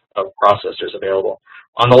number of processors available.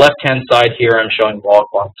 On the left-hand side here, I'm showing log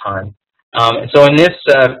clock time. And so in this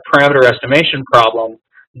parameter estimation problem,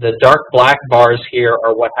 the dark black bars here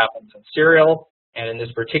are what happens in serial. And in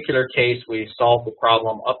this particular case, we solved the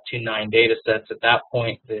problem up to 9 data sets. At that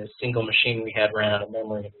point, the single machine we had ran out of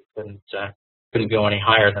memory, and we couldn't go any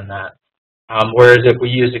higher than that. Whereas if we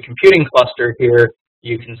use a computing cluster here,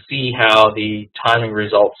 you can see how the timing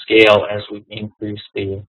results scale as we increase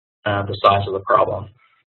the size of the problem.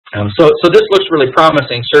 So this looks really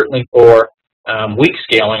promising, certainly for weak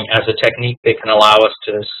scaling as a technique that can allow us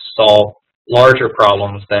to solve larger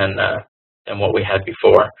problems than what we had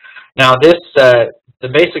before. Now, the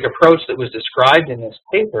basic approach that was described in this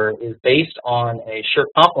paper is based on a Schur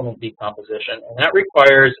complement decomposition, and that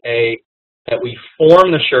requires that we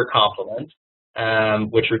form the Schur complement,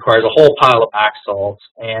 which requires a whole pile of back solves,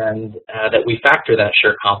 and that we factor that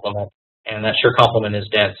Schur complement, and that Schur complement is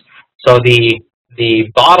dense. So the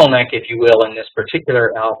bottleneck, if you will, in this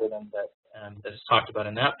particular algorithm that is talked about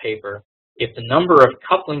in that paper, if the number of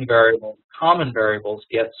coupling variables, common variables,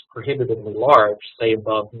 gets prohibitively large, say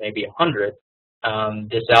above maybe 100,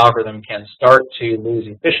 this algorithm can start to lose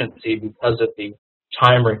efficiency because of the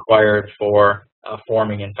time required for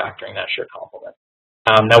forming and factoring that Schur complement.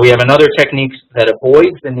 Now we have another technique that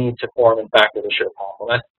avoids the need to form and factor the Schur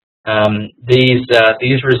complement.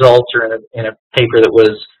 These results are in a paper that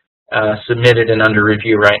was submitted and under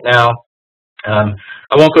review right now.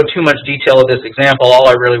 I won't go too much detail of this example. All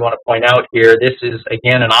I really want to point out here, this is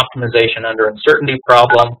again an optimization under uncertainty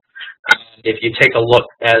problem. If you take a look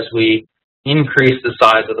as we increase the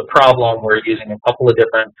size of the problem, we're using a couple of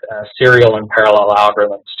different serial and parallel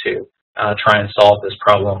algorithms to try and solve this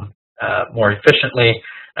problem more efficiently.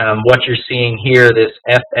 What you're seeing here, this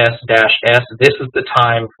fs-s, this is the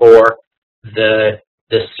time for the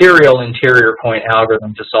serial interior point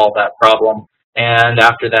algorithm to solve that problem. And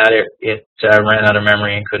after that, it ran out of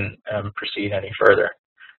memory and couldn't proceed any further.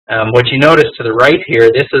 What you notice to the right here,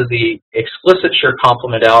 this is the explicit Schur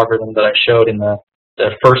complement algorithm that I showed in the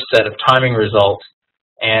first set of timing results.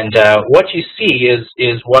 And what you see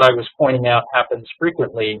is what I was pointing out happens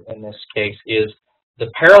frequently in this case is the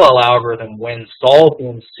parallel algorithm, when solved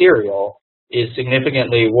in serial, is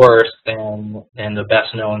significantly worse than the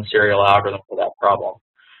best known serial algorithm for that problem.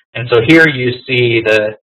 And so here you see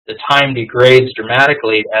the time degrades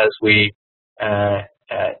dramatically as we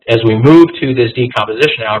move to this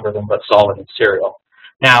decomposition algorithm, but solve it in serial.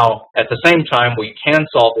 Now, at the same time, we can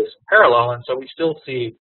solve this in parallel, and so we still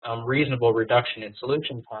see reasonable reduction in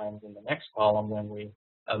solution times in the next column when we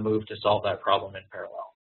move to solve that problem in parallel.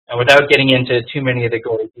 And without getting into too many of the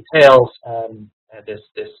gory details,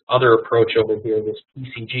 this other approach over here, this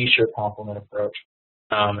PCG Schur complement approach,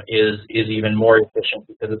 is even more efficient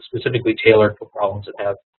because it's specifically tailored for problems that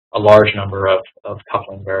have a large number of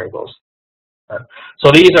coupling variables.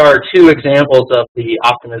 So these are two examples of the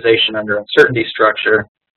optimization under uncertainty structure.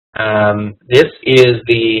 This is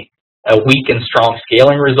the weak and strong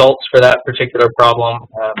scaling results for that particular problem.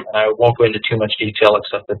 And I won't go into too much detail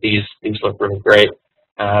except that these look really great.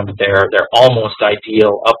 They're almost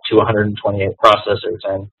ideal up to 128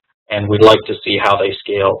 processors, and we'd like to see how they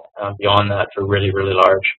scale beyond that for really, really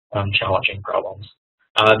large challenging problems.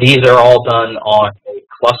 These are all done on a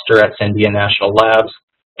cluster at Sandia National Labs,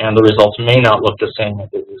 and the results may not look the same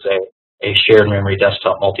if it was a shared memory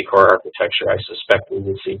desktop multi-core architecture. I suspect we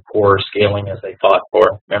would see poorer scaling as they thought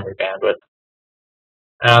for memory bandwidth.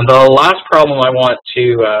 And the last problem I want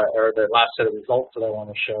to, or the last set of results that I want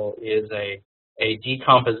to show is a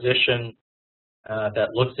decomposition that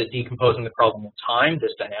looks at decomposing the problem in time,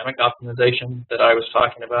 this dynamic optimization that I was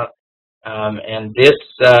talking about. And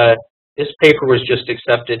this paper was just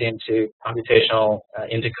accepted into computational,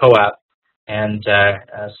 into COAP, and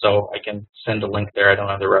so I can send a link there. I don't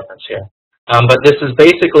have the reference here. But this is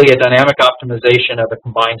basically a dynamic optimization of a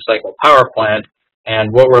combined cycle power plant,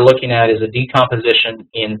 and what we're looking at is a decomposition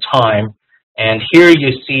in time. And here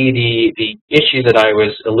you see the issue that I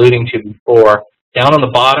was alluding to before. Down on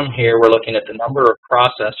the bottom here, we're looking at the number of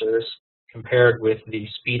processors compared with the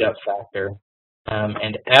speed up factor.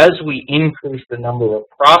 And as we increase the number of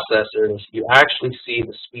processors, you actually see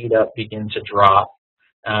the speed up begin to drop.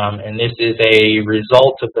 And this is a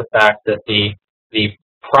result of the fact that the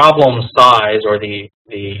problem size, or the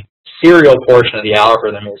serial portion of the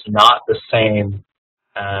algorithm, is not the same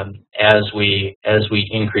as we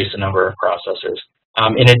increase the number of processors.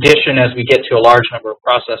 In addition, as we get to a large number of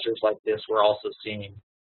processors like this, we're also seeing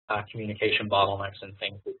communication bottlenecks and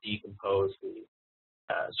things that decompose the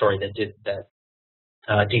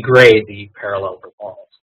degrade the parallel performance.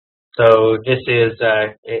 So this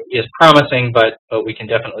is promising, but we can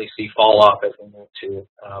definitely see fall off as we move to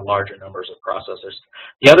larger numbers of processors.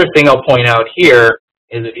 The other thing I'll point out here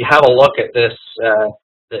is, if you have a look at this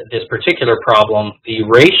this particular problem, the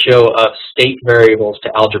ratio of state variables to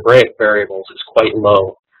algebraic variables is quite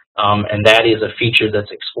low, and that is a feature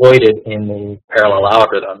that's exploited in the parallel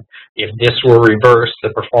algorithm. If this were reversed,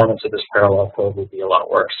 the performance of this parallel code would be a lot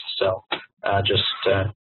worse. So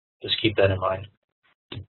just keep that in mind.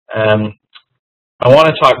 I want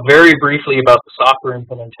to talk very briefly about the software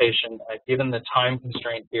implementation. Given the time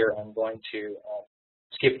constraint here, I'm going to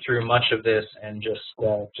skip through much of this and just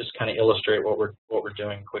kind of illustrate what we're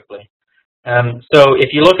doing quickly. So if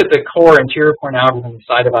you look at the core interior point algorithm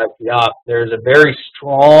inside of IPOP, there's a very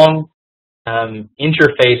strong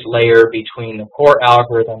interface layer between the core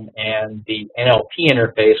algorithm and the NLP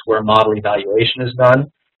interface, where model evaluation is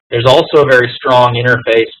done. There's also a very strong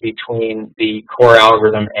interface between the core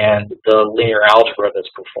algorithm and the linear algebra that's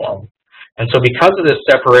performed. And so because of this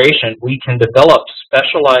separation, we can develop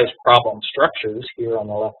specialized problem structures here on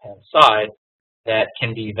the left-hand side that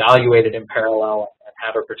can be evaluated in parallel and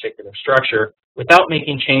have a particular structure without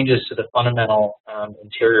making changes to the fundamental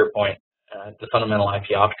interior point, the fundamental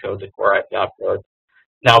IPOP code, the core IPOP code.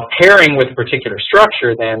 Now, pairing with a particular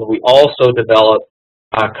structure, then, we also develop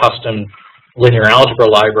custom linear algebra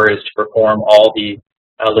libraries to perform all the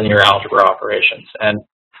linear algebra operations. And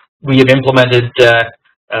we have implemented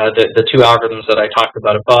the two algorithms that I talked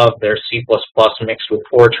about above. They're C++ mixed with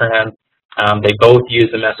Fortran. They both use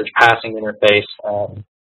the message passing interface,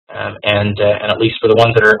 and at least for the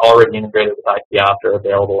ones that are already integrated with IPOP, they're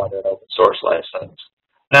available under an open source license.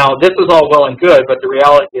 Now, this is all well and good, but the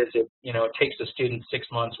reality is, it takes a student 6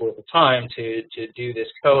 months worth of time to do this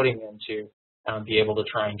coding and to be able to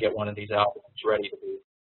try and get one of these algorithms ready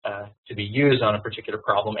to be used on a particular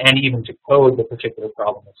problem, and even to code the particular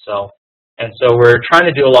problem itself. And so we're trying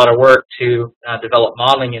to do a lot of work to develop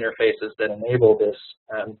modeling interfaces that enable this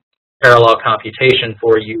parallel computation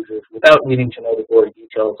for users without needing to know the gory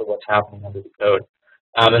details of what's happening under the code.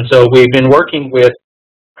 And so we've been working with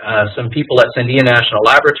some people at Sandia National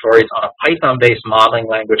Laboratories on a Python-based modeling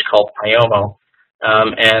language called Pyomo.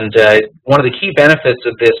 And one of the key benefits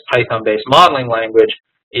of this Python-based modeling language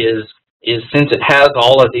is since it has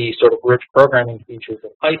all of the sort of rich programming features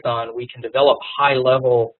of Python, we can develop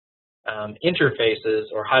high-level interfaces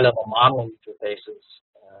or high-level modeling interfaces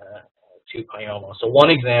to Pyomo. So one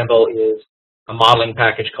example is a modeling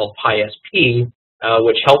package called PySP,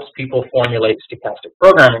 which helps people formulate stochastic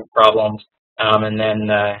programming problems. And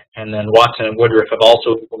then Watson and Woodruff have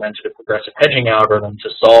also implemented a progressive hedging algorithm to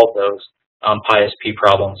solve those PySP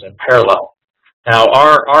problems in parallel. Now,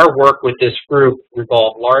 our work with this group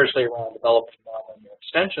revolved largely around developing nonlinear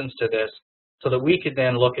extensions to this, so that we could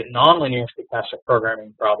then look at nonlinear stochastic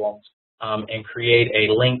programming problems and create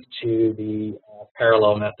a link to the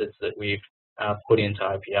parallel methods that we've put into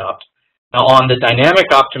IPOP. Now, on the dynamic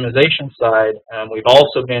optimization side, we've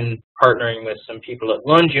also been partnering with some people at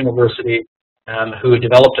Lund University who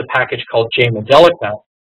developed a package called JModelica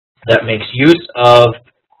that makes use of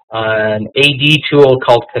an AD tool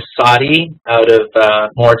called Casati out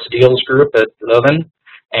of Moritz Diel's group at Leuven.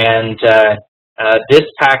 And this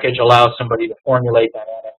package allows somebody to formulate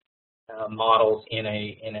dynamic models in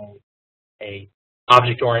a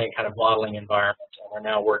object-oriented kind of modeling environment. And we're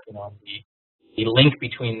now working on the link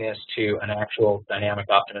between this to an actual dynamic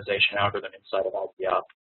optimization algorithm inside of IPOP.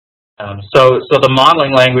 So the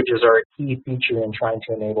modeling languages are a key feature in trying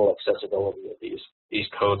to enable accessibility of these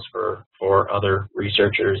codes for other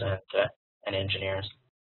researchers and engineers.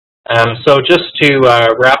 So just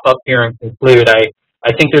to wrap up here and conclude,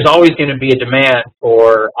 I think there's always going to be a demand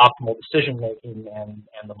for optimal decision making, and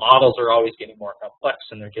the models are always getting more complex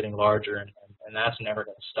and they're getting larger, and that's never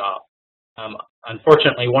going to stop.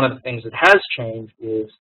 Unfortunately, one of the things that has changed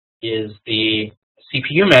is the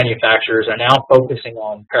CPU manufacturers are now focusing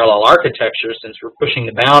on parallel architecture, since we're pushing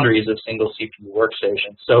the boundaries of single CPU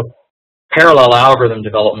workstations. So parallel algorithm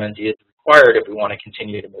development is required if we want to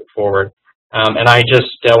continue to move forward. And I just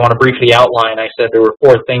want to briefly outline, I said there were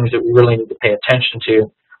 4 things that we really need to pay attention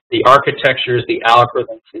to. the architectures, the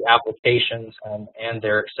algorithms, the applications, and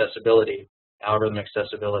their accessibility, algorithm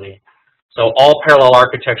accessibility. So all parallel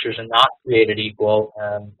architectures are not created equal,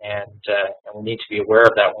 and we need to be aware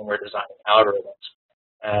of that when we're designing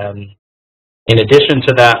algorithms. In addition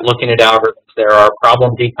to that, looking at algorithms, there are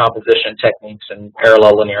problem decomposition techniques and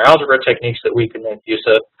parallel linear algebra techniques that we can make use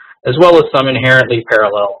of, as well as some inherently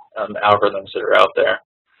parallel algorithms that are out there.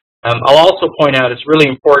 I'll also point out it's really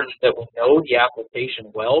important that we know the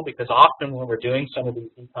application well, because often when we're doing some of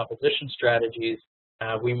these decomposition strategies,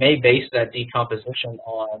 we may base that decomposition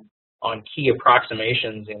on key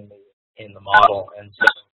approximations in the model, and so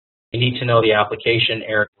you need to know the application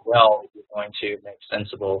area well if you're going to make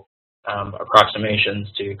sensible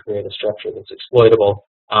approximations to create a structure that's exploitable.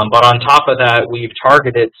 But on top of that, we've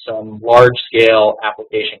targeted some large-scale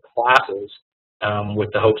application classes with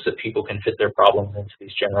the hopes that people can fit their problems into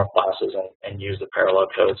these general classes and use the parallel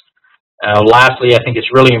codes. Lastly, I think it's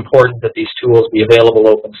really important that these tools be available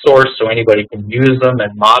open source so anybody can use them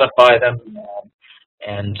and modify them,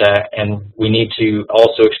 and we need to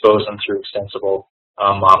also expose them through extensible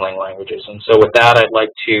modeling languages. And so with that, I'd like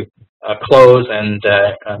to close and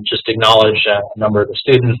just acknowledge a number of the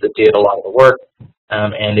students that did a lot of the work.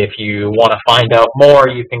 And if you want to find out more,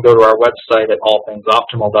 you can go to our website at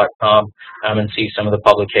allthingsoptimal.com and see some of the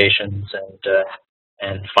publications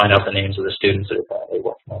and find out the names of the students that are currently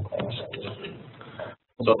working on things.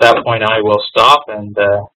 So at that point, I will stop and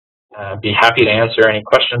be happy to answer any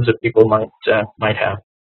questions that people might have.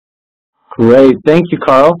 Great, thank you,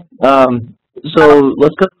 Carl. So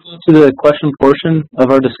let's go to the question portion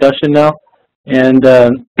of our discussion now. And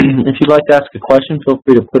if you'd like to ask a question, feel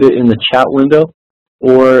free to put it in the chat window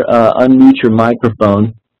or unmute your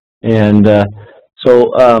microphone. And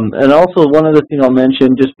and also one other thing I'll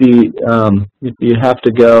mention, just be if you have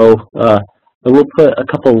to go, we'll put a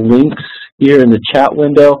couple links here in the chat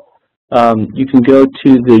window. You can go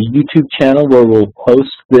to the YouTube channel where we'll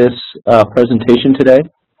post this presentation today,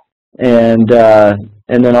 and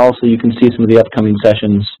then also you can see some of the upcoming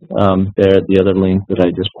sessions there at the other link that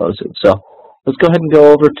I just posted. So let's go ahead and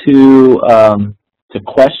go over to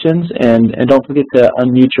questions, and don't forget to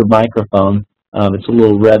unmute your microphone. It's a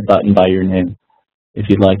little red button by your name if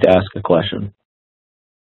you'd like to ask a question.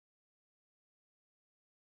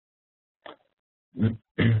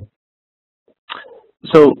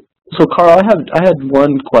 So Carl, I had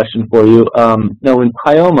one question for you. Now in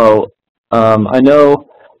Pyomo, I know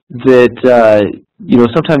that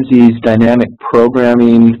sometimes these dynamic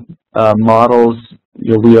programming models,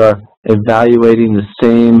 we are evaluating the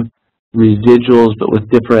same residuals but with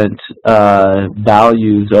different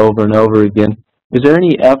values over and over again. Is there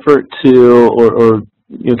any effort to, or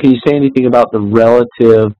can you say anything about the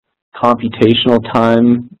relative computational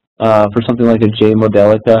time for something like a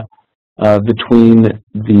J-Modelica between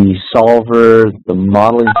the solver, the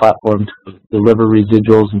modeling platform to deliver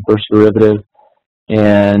residuals and first derivative,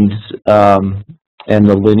 and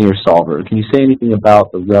the linear solver? Can you say anything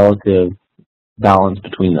about the relative balance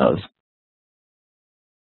between those?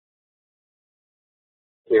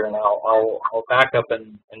 Here, and I'll back up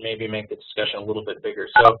and maybe make the discussion a little bit bigger.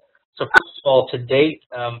 So first of all, to date,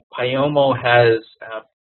 Pyomo has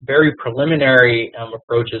very preliminary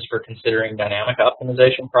approaches for considering dynamic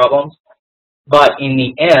optimization problems. But in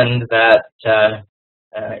the end,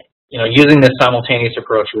 using this simultaneous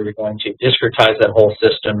approach where you're going to discretize that whole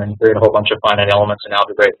system and create a whole bunch of finite elements and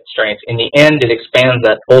algebraic constraints, in the end, it expands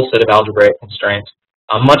that whole set of algebraic constraints,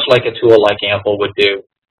 much like a tool like AMPL would do.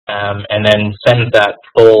 And then sends that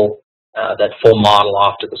full model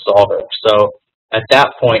off to the solver. So at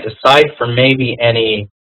that point, aside from maybe any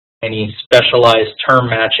specialized term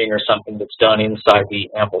matching or something that's done inside the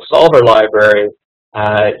AMPL solver library,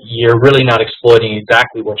 you're really not exploiting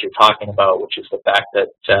exactly what you're talking about, which is the fact that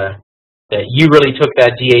you really took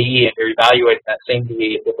that DAE and you're evaluating that same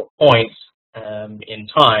DAE at different points in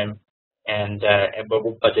time,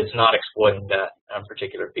 but it's not exploiting that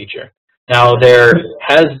particular feature. Now, there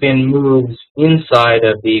has been moves inside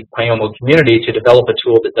of the Pyomo community to develop a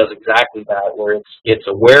tool that does exactly that, where it's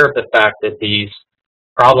aware of the fact that these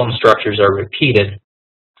problem structures are repeated,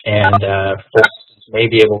 and for instance, may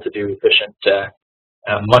be able to do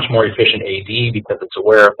much more efficient AD because it's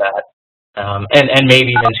aware of that, and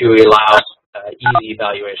maybe even to allow easy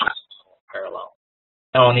evaluations in parallel.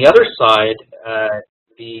 Now, on the other side,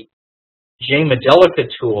 the J-Modelica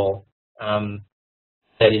tool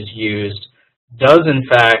that is used does in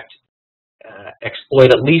fact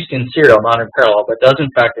exploit, at least in serial, not in parallel, but does in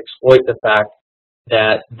fact exploit the fact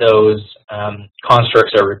that those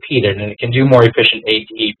constructs are repeated, and it can do more efficient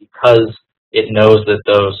AD because it knows that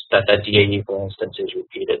that DAE, for instance, is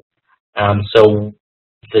repeated. So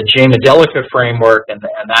the J-Medelica framework and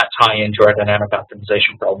that tie into our dynamic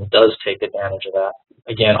optimization problem does take advantage of that.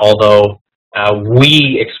 Again, although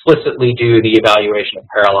we explicitly do the evaluation in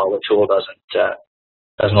parallel, the tool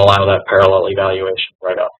doesn't allow that parallel evaluation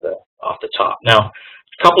right off the top. Now,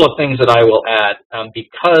 a couple of things that I will add.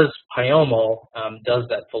 Because Pyomo does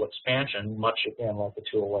that full expansion, much again like a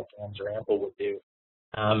tool like AMS or Ample would do,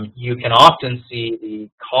 you can often see the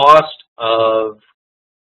cost of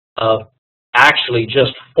actually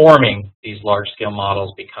just forming these large-scale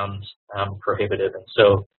models becomes prohibitive. And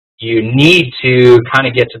so you need to kind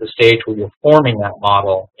of get to the stage where you're forming that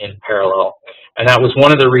model in parallel. And that was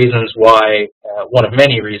one of the reasons why, one of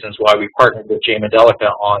many reasons why we partnered with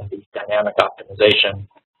J-Medelica on the dynamic optimization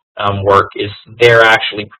work, is they're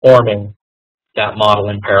actually forming that model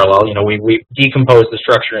in parallel. You know, we decompose the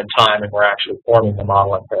structure in time, and we're actually forming the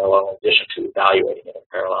model in parallel in addition to evaluating it in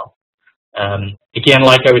parallel. Again,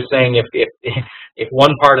 like I was saying, if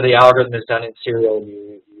one part of the algorithm is done in serial,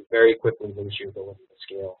 you very quickly lose your ability to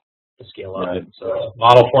scale up. Right. So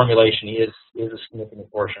model formulation is a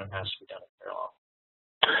significant portion and has to be done in parallel.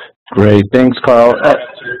 Great, thanks, Carl.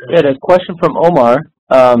 We had a question from Omar.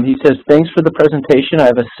 He says, "Thanks for the presentation. I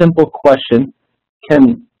have a simple question.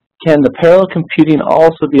 Can the parallel computing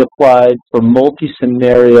also be applied for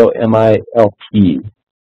multi-scenario MILP?"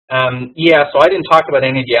 Yeah, so I didn't talk about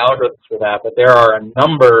any of the algorithms for that, but there are a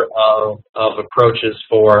number of approaches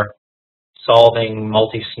for solving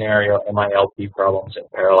multi-scenario MILP problems in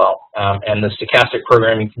parallel. And the stochastic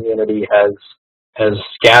programming community has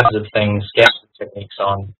scads of techniques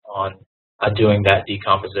on doing that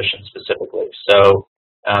decomposition specifically. So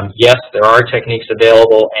yes, there are techniques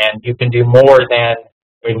available, and you can do more than,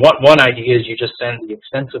 I mean, one idea is you just send the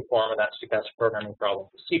extensive form of that stochastic programming problem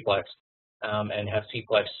to CPlex. And have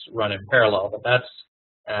CPlex run in parallel, but that's,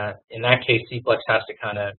 in that case, CPlex has to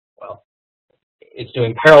kind of, well, it's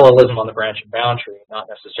doing parallelism on the branch and bound tree, not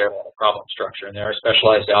necessarily on the problem structure, and there are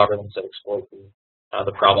specialized algorithms that exploit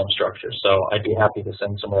the problem structure, so I'd be happy to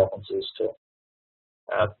send some references to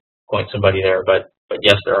point somebody there, but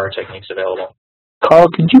yes, there are techniques available. Carl,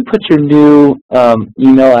 could you put your new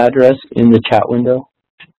email address in the chat window?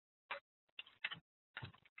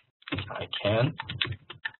 I can.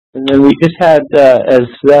 And then we just had, as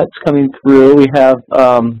that's coming through, we have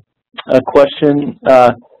a question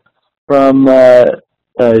from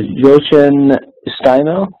Yoshin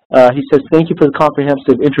Steino. He says, "Thank you for the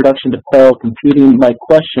comprehensive introduction to parallel computing. My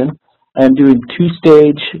question, I am doing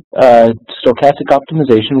two-stage stochastic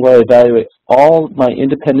optimization where I evaluate all my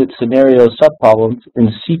independent scenario subproblems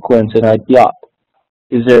in sequence in IPOP.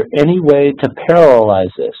 Is there any way to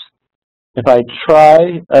parallelize this? If I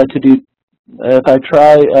try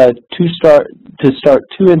to start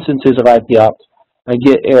two instances of IPOP, I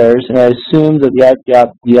get errors, and I assume that the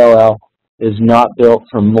IPOP DLL is not built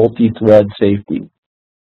for multi-thread safety."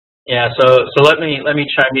 Yeah, so let me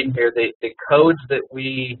chime in here. The codes that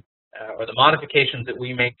we or the modifications that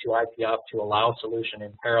we make to IPOP to allow solution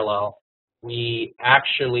in parallel, we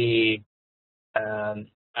actually,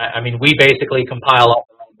 I mean, we basically compile up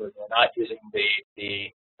the numbers. We're not using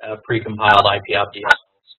the pre-compiled IPOP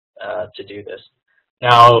DLLs to do this.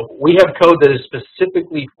 Now, we have code that is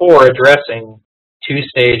specifically for addressing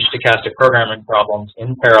two-stage stochastic programming problems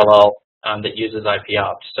in parallel that uses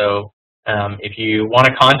IPOP. So if you want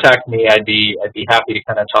to contact me, I'd be happy to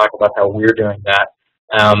kind of talk about how we're doing that.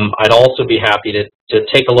 I'd also be happy to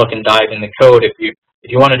take a look and dive in the code. If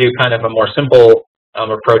you want to do kind of a more simple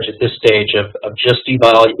approach at this stage of just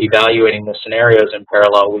evaluating the scenarios in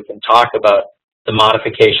parallel, we can talk about the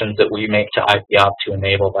modifications that we make to IPOP to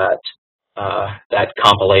enable that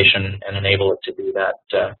compilation and enable it to do that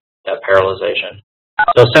parallelization.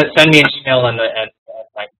 So send me an email and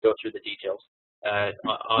I can go through the details.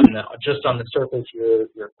 Just on the surface,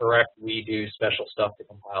 you're correct. We do special stuff to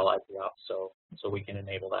compile IPOP, so we can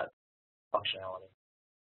enable that functionality.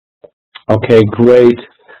 Okay, great.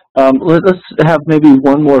 Let's have maybe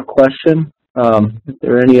one more question. If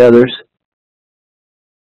there are any others.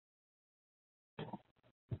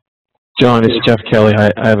 John, it's Jeff Kelly.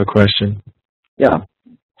 I have a question. Yeah.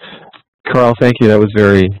 Carl, thank you. That was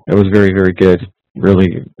very, very good.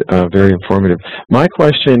 Really very informative. My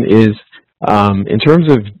question is, in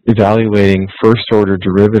terms of evaluating first-order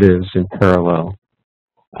derivatives in parallel,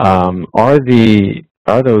 are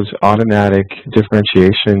those automatic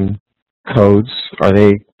differentiation codes, are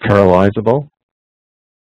they parallelizable?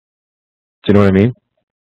 Do you know what I mean?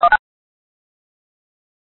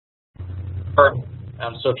 Perfect.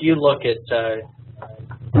 So if you look at,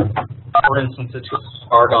 for instance, it's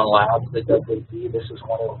Argonne Labs that does AP. This is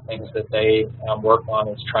one of the things that they work on,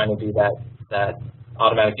 is trying to do that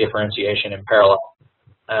automatic differentiation in parallel.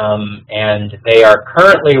 and they are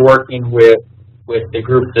currently working with the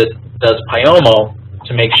group that does Pyomo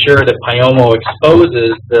to make sure that Pyomo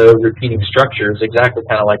exposes the repeating structures, exactly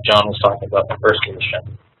kind of like John was talking about in the first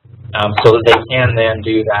edition, so that they can then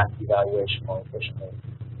do that evaluation more efficiently.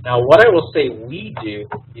 Now, what I will say we do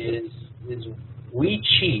is we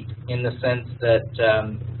cheat in the sense that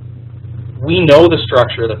we know the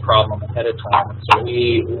structure of the problem ahead of time. So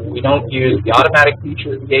we don't use the automatic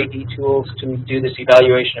feature of the AD tools to do this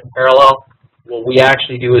evaluation in parallel. What we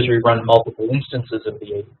actually do is we run multiple instances of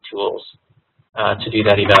the AD tools to do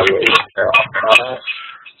that evaluation in parallel. Now, that's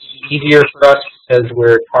easier for us because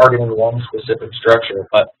we're targeting one specific structure.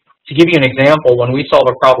 But to give you an example, when we solve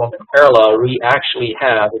a problem in parallel, we actually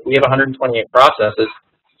have, if we have 128 processes,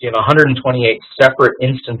 you have 128 separate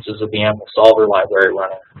instances of the AMPLE solver library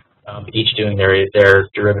running, each doing their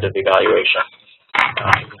derivative evaluation.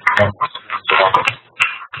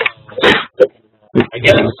 I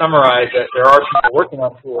guess to summarize that there are people working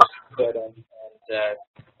on tools, but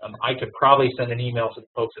I could probably send an email to the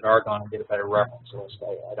folks at Argonne and get a better reference list.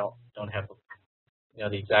 I don't have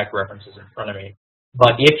the exact references in front of me.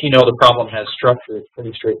 But if you know the problem has structure, it's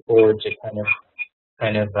pretty straightforward to kind of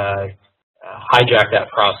hijack that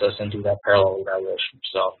process and do that parallel evaluation.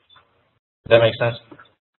 So, does that make sense?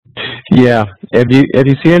 Yeah. Have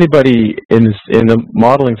you seen anybody in the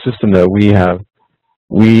modeling system that we have?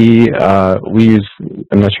 We use,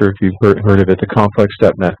 I'm not sure if you've heard of it, the complex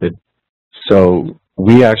step method. So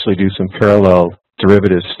we actually do some parallel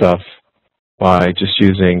derivative stuff by just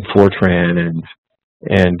using Fortran and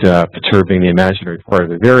perturbing the imaginary part of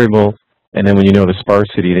the variable. And then when you know the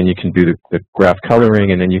sparsity, then you can do the graph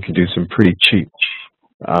coloring, and then you can do some pretty cheap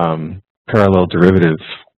parallel derivative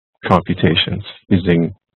computations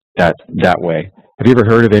using that way. Have you ever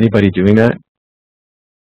heard of anybody doing that?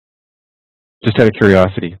 Just out of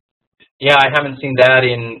curiosity. Yeah, I haven't seen that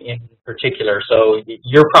in particular. So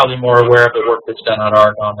you're probably more aware of the work that's done on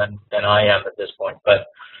Argonne than I am at this point. But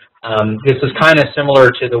this is kind of similar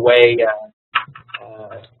to the way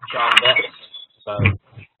John Metz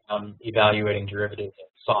about evaluating derivatives in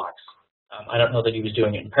SOX. I don't know that he was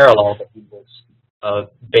doing it in parallel, but he was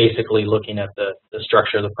basically looking at the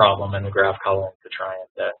structure of the problem and the graph coloring to try and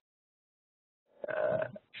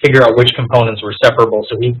figure out which components were separable.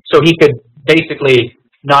 So he could basically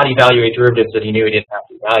not evaluate derivatives that he knew he didn't have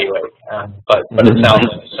to evaluate. But it sounds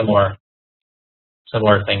like a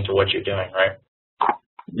similar thing to what you're doing, right?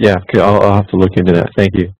 Yeah, okay, I'll have to look into that.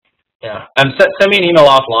 Thank you. Yeah, send me an email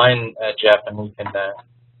offline, Jeff, and we can.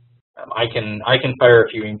 I can fire a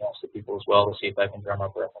few emails to people as well to see if I can drum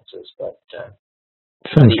up references. But the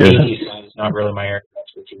AD side is not really my area of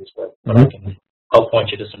expertise, but I'll point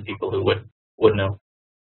you to some people who would know.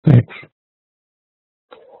 Thanks.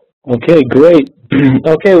 Okay, great.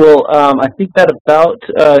 Okay, well, I think that about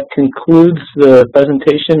concludes the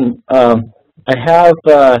presentation. I have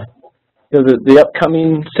the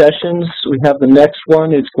upcoming sessions. We have the next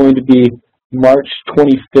one. It's going to be March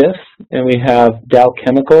 25th, and we have Dow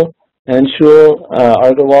Chemical, Anshul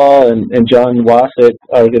Agarwal, and John Wasik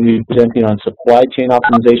are going to be presenting on supply chain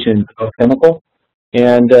optimization in Dow Chemical.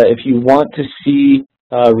 And if you want to see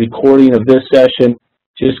a recording of this session,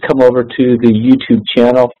 just come over to the YouTube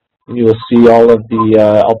channel. You will see all of the,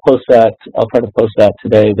 I'll post that, I'll try to post that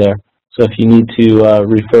today there. So if you need to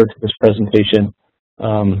refer to this presentation,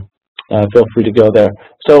 feel free to go there.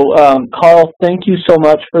 So Carl, thank you so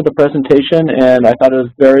much for the presentation, and I thought it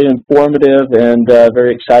was very informative and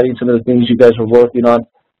very exciting, some of the things you guys are working on.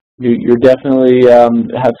 You're definitely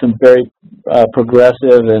have some very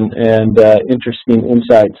progressive and interesting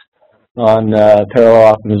insights on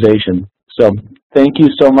parallel optimization. So thank you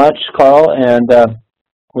so much, Carl, and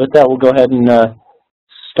with that, we'll go ahead and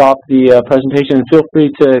stop the presentation. And feel free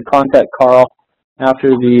to contact Carl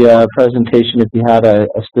after the presentation if you had a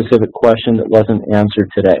specific question that wasn't answered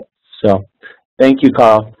today. So thank you,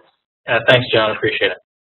 Carl. Thanks, John. Appreciate it.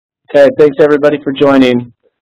 Okay, thanks everybody for joining.